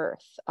term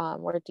birth,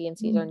 where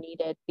DNCs are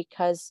needed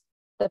because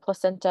the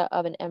placenta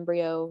of an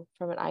embryo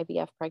from an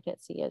IVF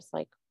pregnancy is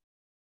like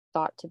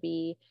thought to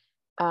be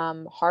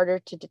harder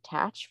to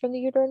detach from the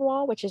uterine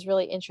wall, which is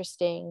really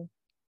interesting,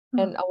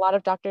 and a lot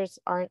of doctors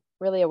aren't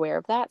really aware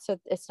of that. So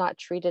it's not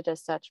treated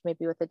as such,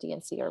 maybe with a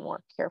DNC or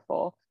more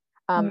careful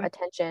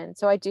attention.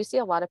 So I do see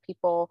a lot of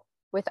people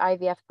with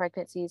IVF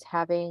pregnancies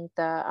having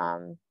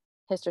the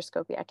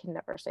hysteroscopy. I can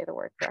never say the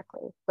word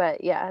correctly,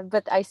 but yeah,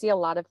 but I see a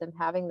lot of them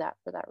having that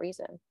for that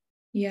reason.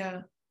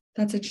 Yeah,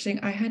 that's interesting.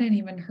 I hadn't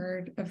even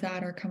heard of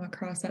that or come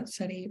across that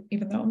study,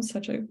 even though I'm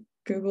such a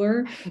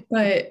Googler.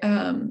 But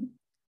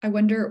I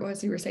wonder,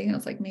 as you were saying, I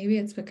was like, maybe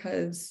it's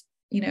because,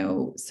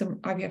 some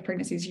IVF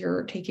pregnancies,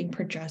 you're taking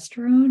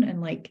progesterone and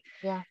like,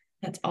 Yeah.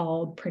 that's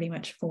all pretty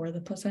much for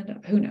the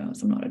placenta. Who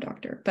knows? I'm not a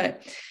doctor,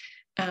 but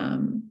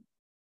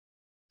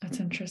that's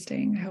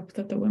interesting. I hope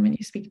that the women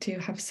you speak to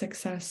have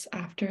success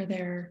after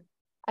their.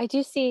 I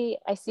see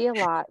a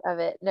lot of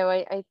it. No,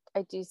 I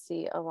do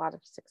see a lot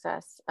of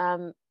success.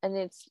 And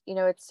it's,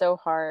 it's so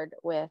hard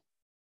with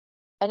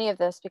any of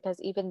this because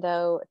even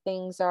though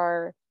things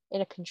are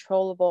in a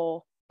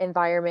controllable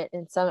environment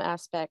in some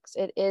aspects,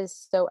 it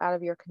is so out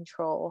of your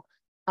control.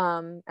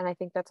 And I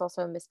think that's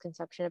also a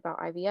misconception about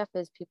IVF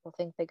is people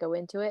think they go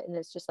into it and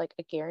it's just like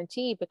a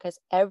guarantee because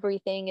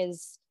everything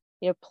is,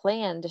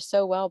 planned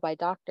so well by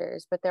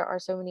doctors, but there are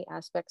so many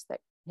aspects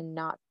that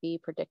cannot be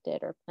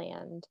predicted or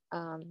planned.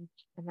 And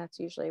that's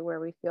usually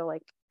where we feel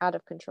like out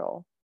of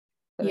control.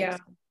 Yeah.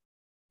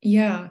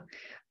 Yeah.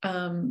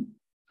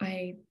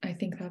 I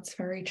think that's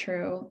very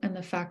true. And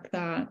the fact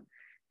that,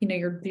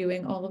 you're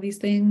doing all of these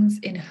things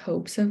in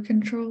hopes of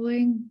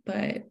controlling,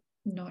 but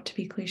not to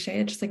be cliche,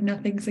 it's just like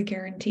nothing's a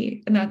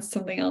guarantee. And that's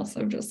something else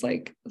I've just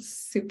like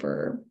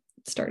super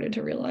started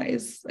to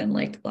realize and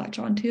like latch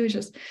onto is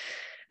just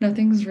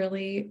nothing's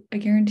really a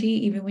guarantee,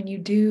 even when you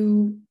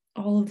do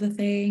all of the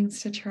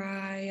things to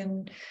try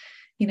and,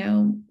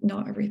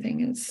 not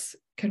everything is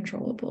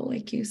controllable,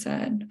 like you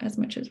said, as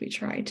much as we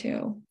try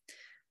to.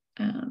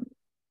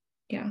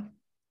 Yeah.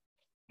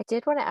 I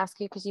did want to ask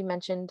you because you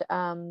mentioned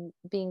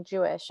being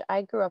Jewish.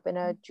 I grew up in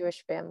a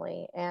Jewish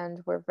family, and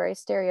we're very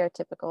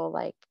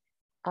stereotypical,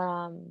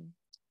 um,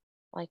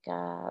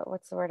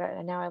 what's the word?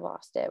 Now I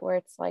lost it. Where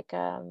it's like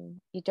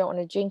you don't want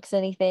to jinx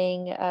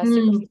anything,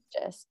 superstitious.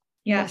 And so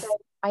Yes.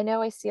 I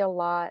know I see a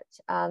lot.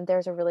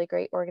 There's a really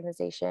great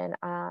organization.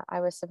 I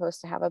was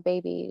supposed to have a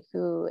baby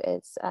who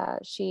is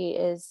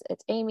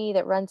it's Amy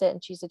that runs it,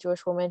 and she's a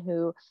Jewish woman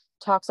who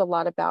talks a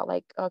lot about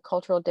like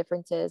cultural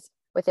differences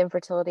with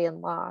infertility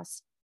and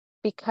loss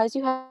because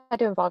you had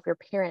to involve your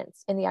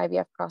parents in the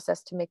IVF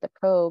process to make the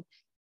probe.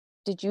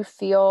 Did you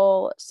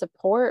feel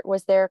support?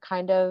 Was there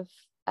kind of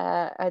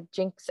a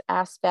jinx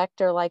aspect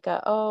or like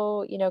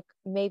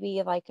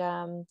maybe like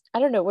I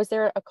don't know, was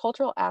there a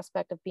cultural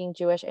aspect of being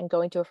Jewish and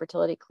going to a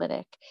fertility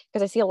clinic?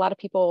 Because I see a lot of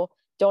people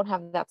don't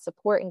have that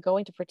support in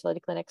going to fertility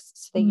clinics,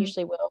 so they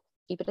usually will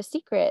keep it a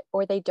secret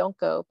or they don't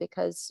go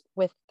because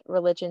with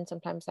religion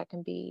sometimes that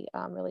can be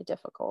really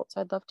difficult.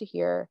 So I'd love to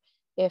hear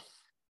if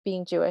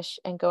being Jewish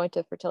and going to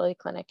the fertility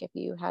clinic, if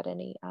you had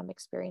any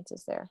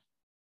experiences there.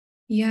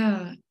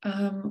 Yeah.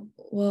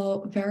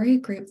 Well, very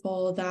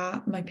grateful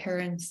that my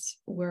parents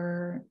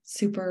were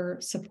super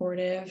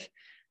supportive.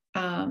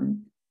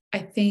 I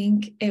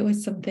think it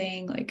was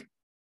something like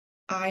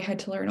I had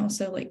to learn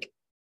also like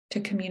to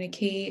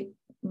communicate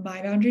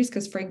my boundaries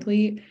because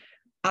frankly,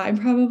 I'm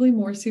probably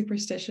more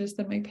superstitious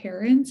than my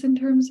parents in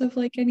terms of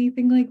like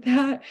anything like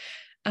that.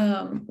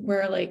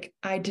 Where like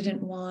I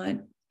didn't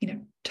want,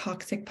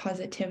 toxic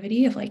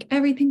positivity of like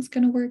everything's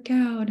gonna work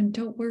out and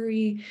don't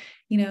worry,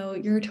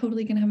 you're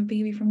totally gonna have a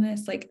baby from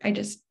this. Like I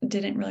just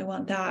didn't really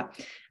want that.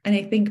 And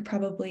I think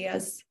probably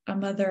as a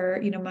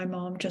mother, my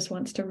mom just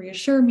wants to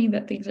reassure me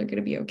that things are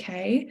gonna be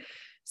okay.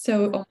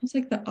 So almost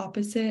like the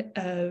opposite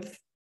of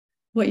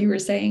what you were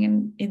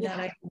saying in that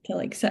I had to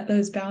like set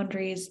those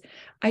boundaries.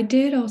 I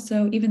did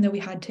also, even though we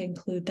had to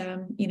include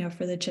them,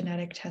 for the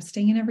genetic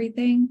testing and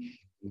everything,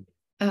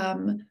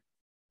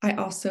 I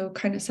also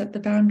kind of set the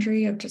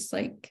boundary of just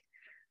like,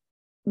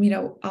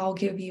 I'll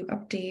give you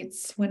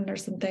updates when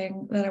there's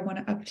something that I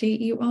want to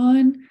update you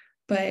on.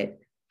 But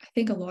I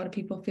think a lot of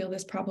people feel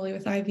this probably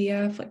with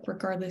IVF, like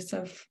regardless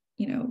of,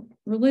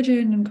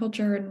 religion and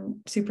culture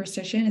and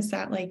superstition, is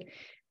that like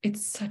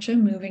it's such a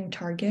moving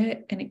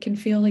target and it can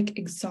feel like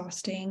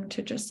exhausting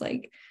to just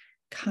like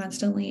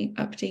constantly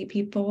update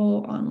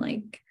people on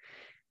like,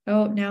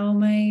 oh, now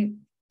my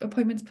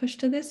appointment's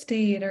pushed to this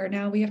date, or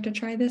now we have to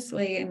try this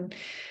way. And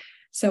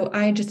So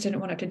I just didn't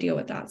want to have to deal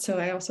with that. So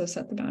I also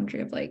set the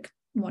boundary of like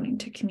wanting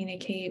to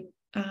communicate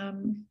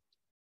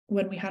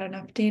when we had an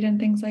update and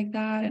things like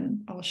that.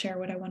 And I'll share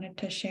what I wanted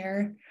to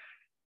share.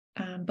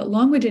 But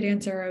long-winded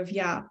answer of,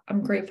 yeah,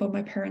 I'm grateful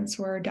my parents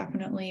were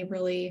definitely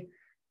really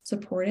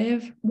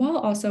supportive, while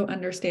also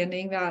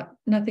understanding that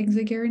nothing's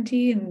a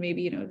guarantee, and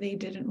maybe, you know, they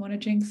didn't want to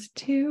jinx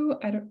too.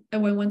 I don't,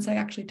 when once I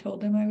actually told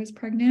them I was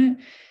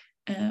pregnant,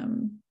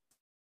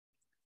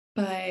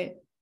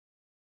 but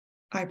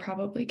I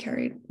probably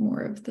carried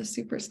more of the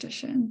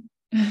superstition.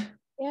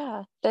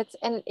 Yeah, that's,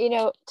 and you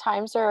know,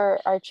 times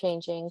are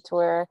changing to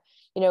where,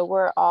 you know,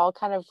 we're all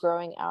kind of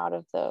growing out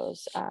of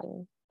those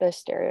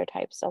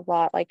stereotypes a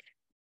lot. Like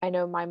I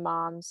know my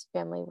mom's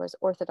family was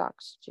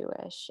Orthodox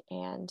Jewish,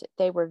 and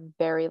they were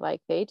very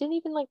like, they didn't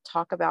even like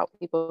talk about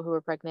people who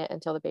were pregnant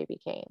until the baby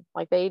came.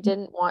 Like they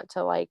didn't want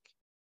to like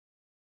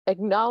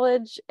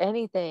acknowledge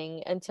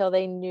anything until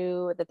they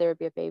knew that there would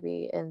be a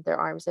baby in their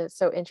arms. And it's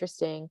so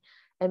interesting.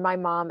 And my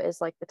mom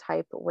is like the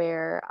type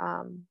where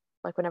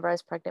like whenever I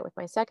was pregnant with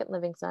my second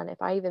living son,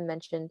 if I even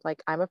mentioned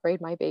like I'm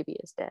afraid my baby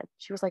is dead,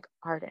 she was like,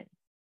 Arden,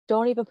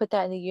 don't even put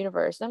that in the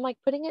universe. And I'm like,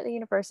 putting it in the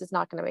universe is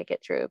not going to make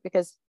it true,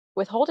 because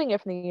withholding it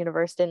from the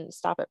universe didn't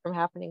stop it from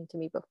happening to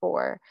me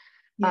before.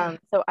 Yeah.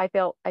 So I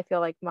feel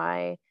like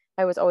I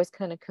was always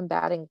kind of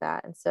combating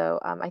that. And so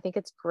I think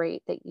it's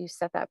great that you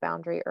set that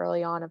boundary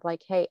early on of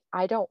like, hey,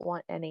 I don't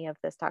want any of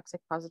this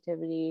toxic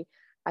positivity.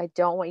 I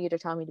don't want you to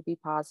tell me to be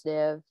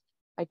positive.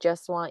 I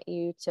just want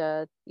you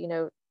to, you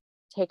know,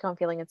 take on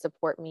feeling and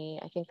support me.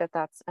 I think that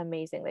that's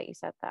amazing that you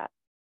said that.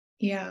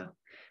 Yeah.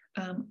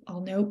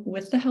 I'll note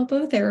with the help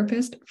of a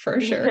therapist for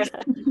sure.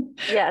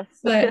 Yes.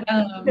 But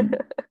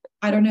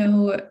I don't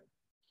know,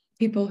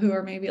 people who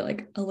are maybe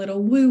like a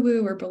little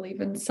woo-woo or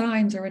believe in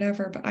signs or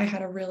whatever, but I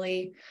had a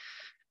really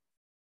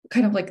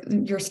kind of like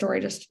your story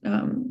just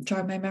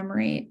jogged my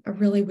memory. A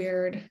really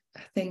weird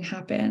thing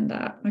happened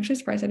that I'm actually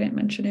surprised I didn't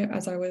mention it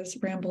as I was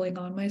rambling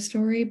on my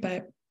story.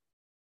 But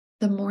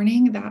the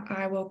morning that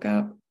I woke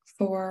up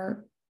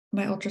for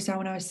my ultrasound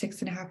when I was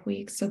 6.5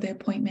 weeks, so the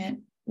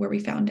appointment where we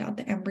found out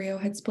the embryo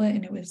had split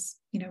and it was,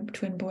 you know,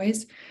 twin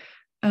boys,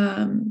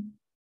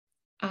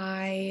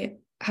 I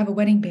have a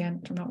wedding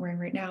band I'm not wearing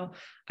right now.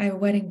 I have a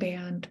wedding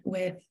band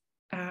with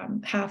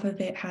half of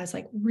it has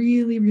like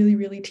really, really,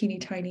 really teeny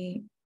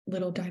tiny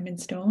little diamond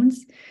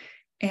stones,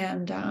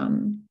 and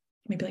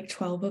maybe like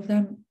 12 of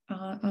them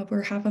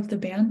were half of the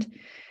band.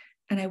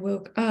 And I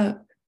woke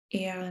up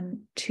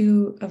and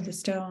two of the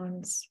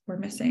stones were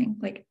missing,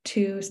 like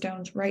two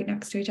stones right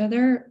next to each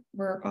other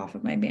were off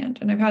of my band.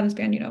 And I've had this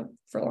band, you know,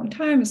 for a long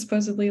time,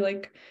 supposedly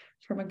like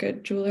from a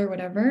good jeweler,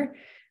 whatever.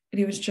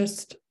 And it was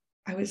just,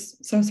 I was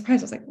so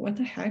surprised. I was like, what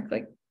the heck?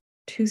 Like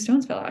two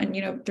stones fell out. And,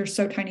 you know, they're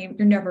so tiny,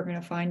 you're never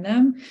going to find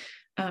them.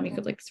 You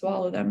could like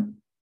swallow them.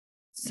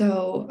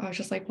 So I was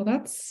just like, well,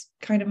 that's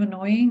kind of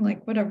annoying.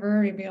 Like,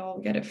 whatever, maybe I'll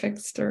get it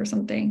fixed or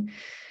something.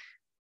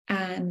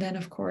 And then,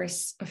 of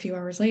course, a few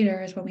hours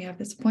later is when we have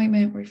this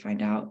appointment where we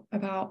find out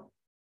about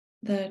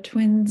the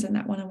twins and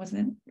that one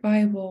wasn't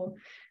viable.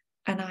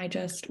 And I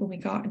just, when we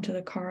got into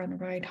the car on the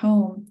ride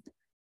home,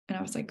 and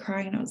I was like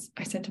crying,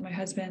 I said to my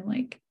husband,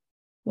 like,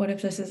 what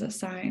if this is a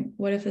sign?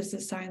 What if this is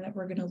a sign that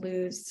we're going to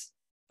lose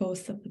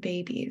both of the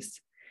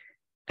babies?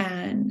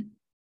 And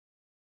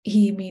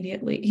he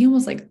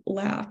almost like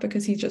laughed,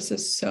 because he just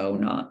is so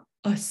not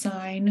a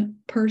sign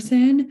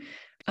person.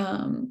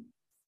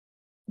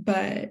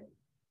 But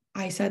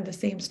I said the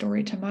same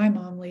story to my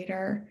mom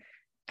later,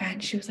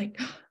 and she was like,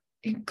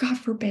 God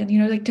forbid, you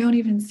know, like, don't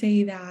even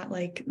say that,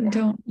 like,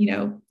 don't, you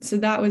know. So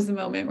that was the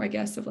moment where I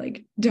guess of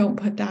like, don't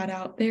put that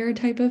out there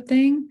type of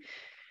thing.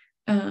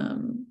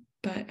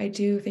 But I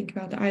do think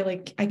about that.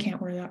 I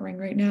can't wear that ring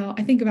right now.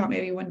 I think about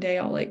maybe one day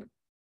I'll like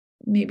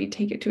maybe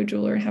take it to a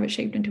jeweler and have it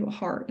shaped into a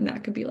heart, and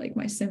that could be like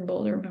my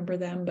symbol to remember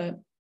them.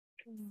 But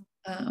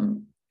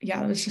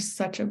yeah, it was just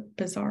such a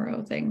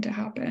bizarro thing to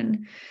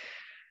happen.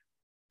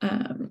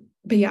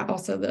 But yeah,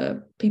 also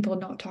the people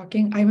not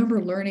talking. I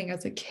remember learning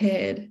as a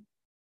kid,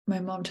 my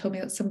mom told me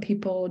that some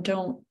people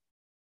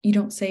you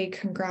don't say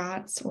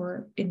congrats,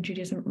 or in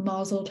Judaism,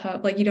 mazel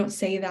tov, like you don't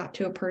say that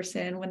to a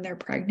person when they're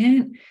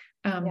pregnant,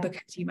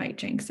 because you might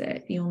jinx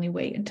it. You only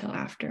wait until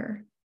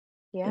after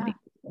the baby's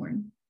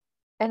born.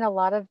 And a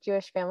lot of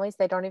Jewish families,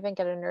 they don't even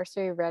get a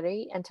nursery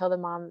ready until the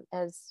mom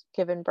has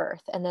given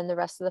birth. And then the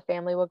rest of the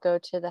family will go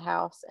to the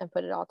house and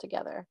put it all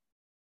together.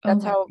 Oh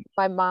That's my, how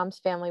my mom's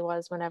family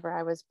was whenever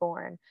I was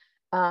born.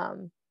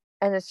 And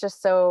it's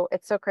so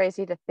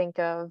crazy to think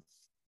of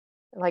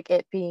like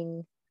it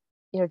being,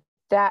 you know,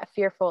 that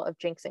fearful of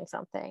jinxing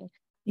something.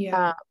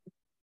 yeah.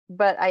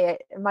 But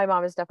my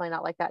mom is definitely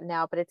not like that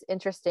now, but it's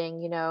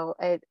interesting, you know,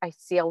 I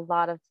see a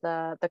lot of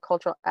the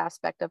cultural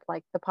aspect of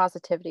like the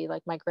positivity.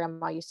 Like my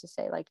grandma used to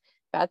say, like,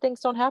 bad things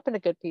don't happen to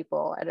good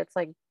people. And it's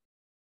like,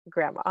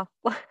 grandma,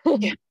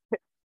 Yeah.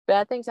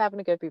 bad things happen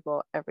to good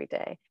people every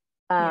day.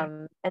 Yeah.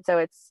 And so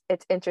it's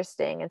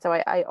interesting. And so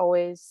I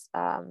always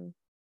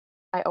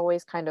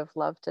kind of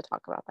love to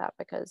talk about that,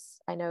 because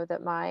I know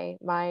that my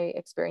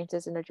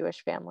experiences in a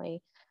Jewish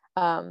family,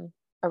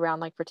 around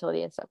like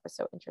fertility and stuff was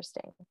so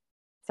interesting.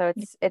 So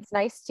it's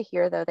nice to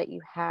hear though that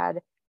you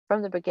had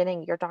from the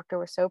beginning, your doctor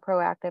was so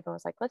proactive and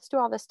was like, let's do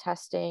all this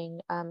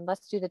testing.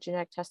 Let's do the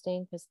genetic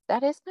testing because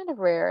that is kind of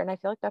rare. And I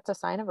feel like that's a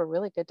sign of a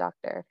really good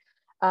doctor.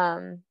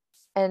 Um,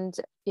 and,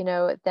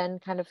 then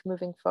kind of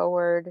moving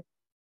forward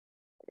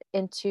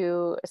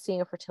into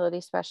seeing a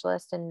fertility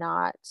specialist and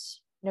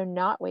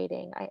not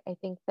waiting. I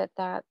think that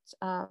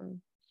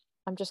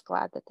I'm just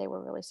glad that they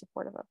were really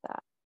supportive of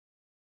that.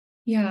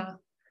 Yeah,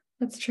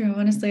 that's true.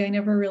 Honestly, I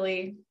never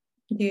really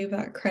gave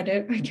that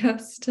credit, I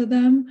guess, to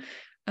them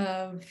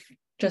of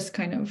just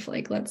kind of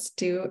like, let's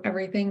do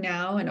everything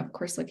now. And of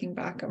course, looking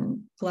back,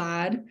 I'm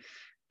glad.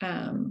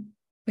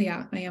 But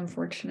yeah, I am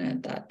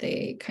fortunate that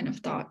they kind of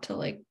thought to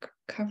like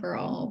cover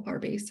all of our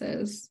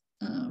bases.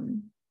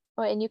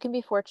 Well, and you can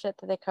be fortunate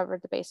that they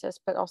covered the basis,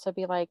 but also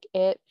be like,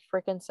 it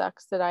freaking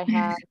sucks that I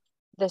have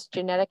this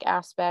genetic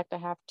aspect. I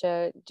have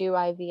to do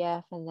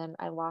IVF, and then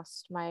I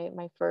lost my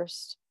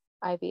first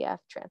IVF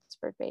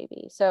transferred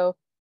baby. So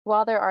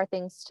while there are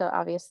things to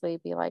obviously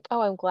be like,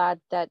 oh, I'm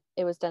glad that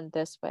it was done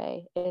this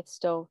way, it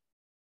still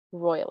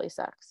royally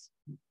sucks.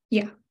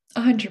 Yeah,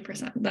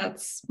 100%.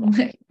 That's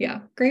yeah,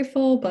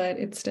 grateful, but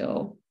it's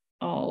still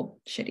all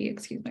shitty.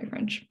 Excuse my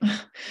French.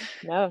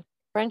 No,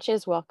 French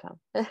is welcome.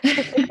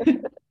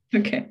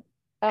 Okay.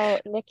 Oh,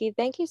 Nikki,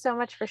 thank you so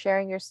much for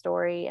sharing your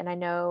story. And I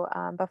know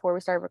before we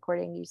started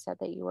recording, you said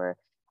that you were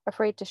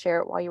afraid to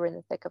share it while you were in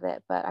the thick of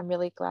it, but I'm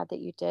really glad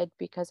that you did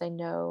because I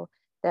know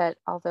that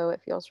although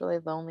it feels really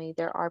lonely,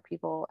 there are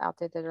people out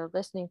there that are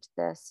listening to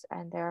this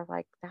and they're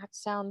like, that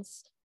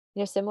sounds,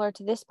 similar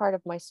to this part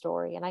of my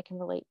story, and I can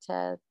relate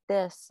to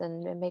this,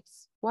 and it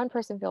makes one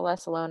person feel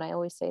less alone. I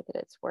always say that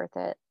it's worth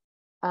it.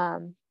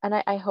 And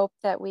I hope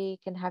that we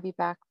can have you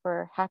back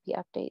for happy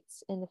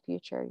updates in the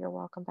future. You're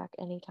welcome back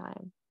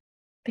anytime.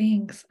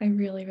 Thanks. I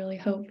really, really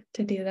hope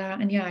to do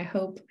that. And yeah, I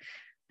hope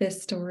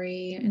this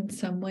story in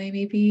some way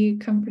maybe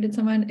comforted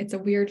someone. It's a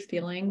weird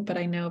feeling, but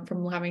I know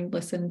from having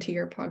listened to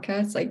your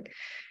podcast, like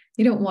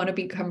you don't want to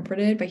be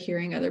comforted by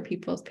hearing other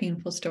people's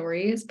painful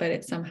stories, but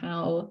it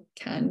somehow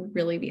can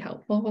really be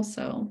helpful.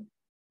 So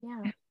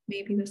Yeah.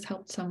 maybe this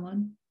helped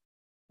someone.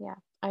 Yeah,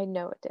 I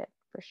know it did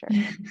for sure.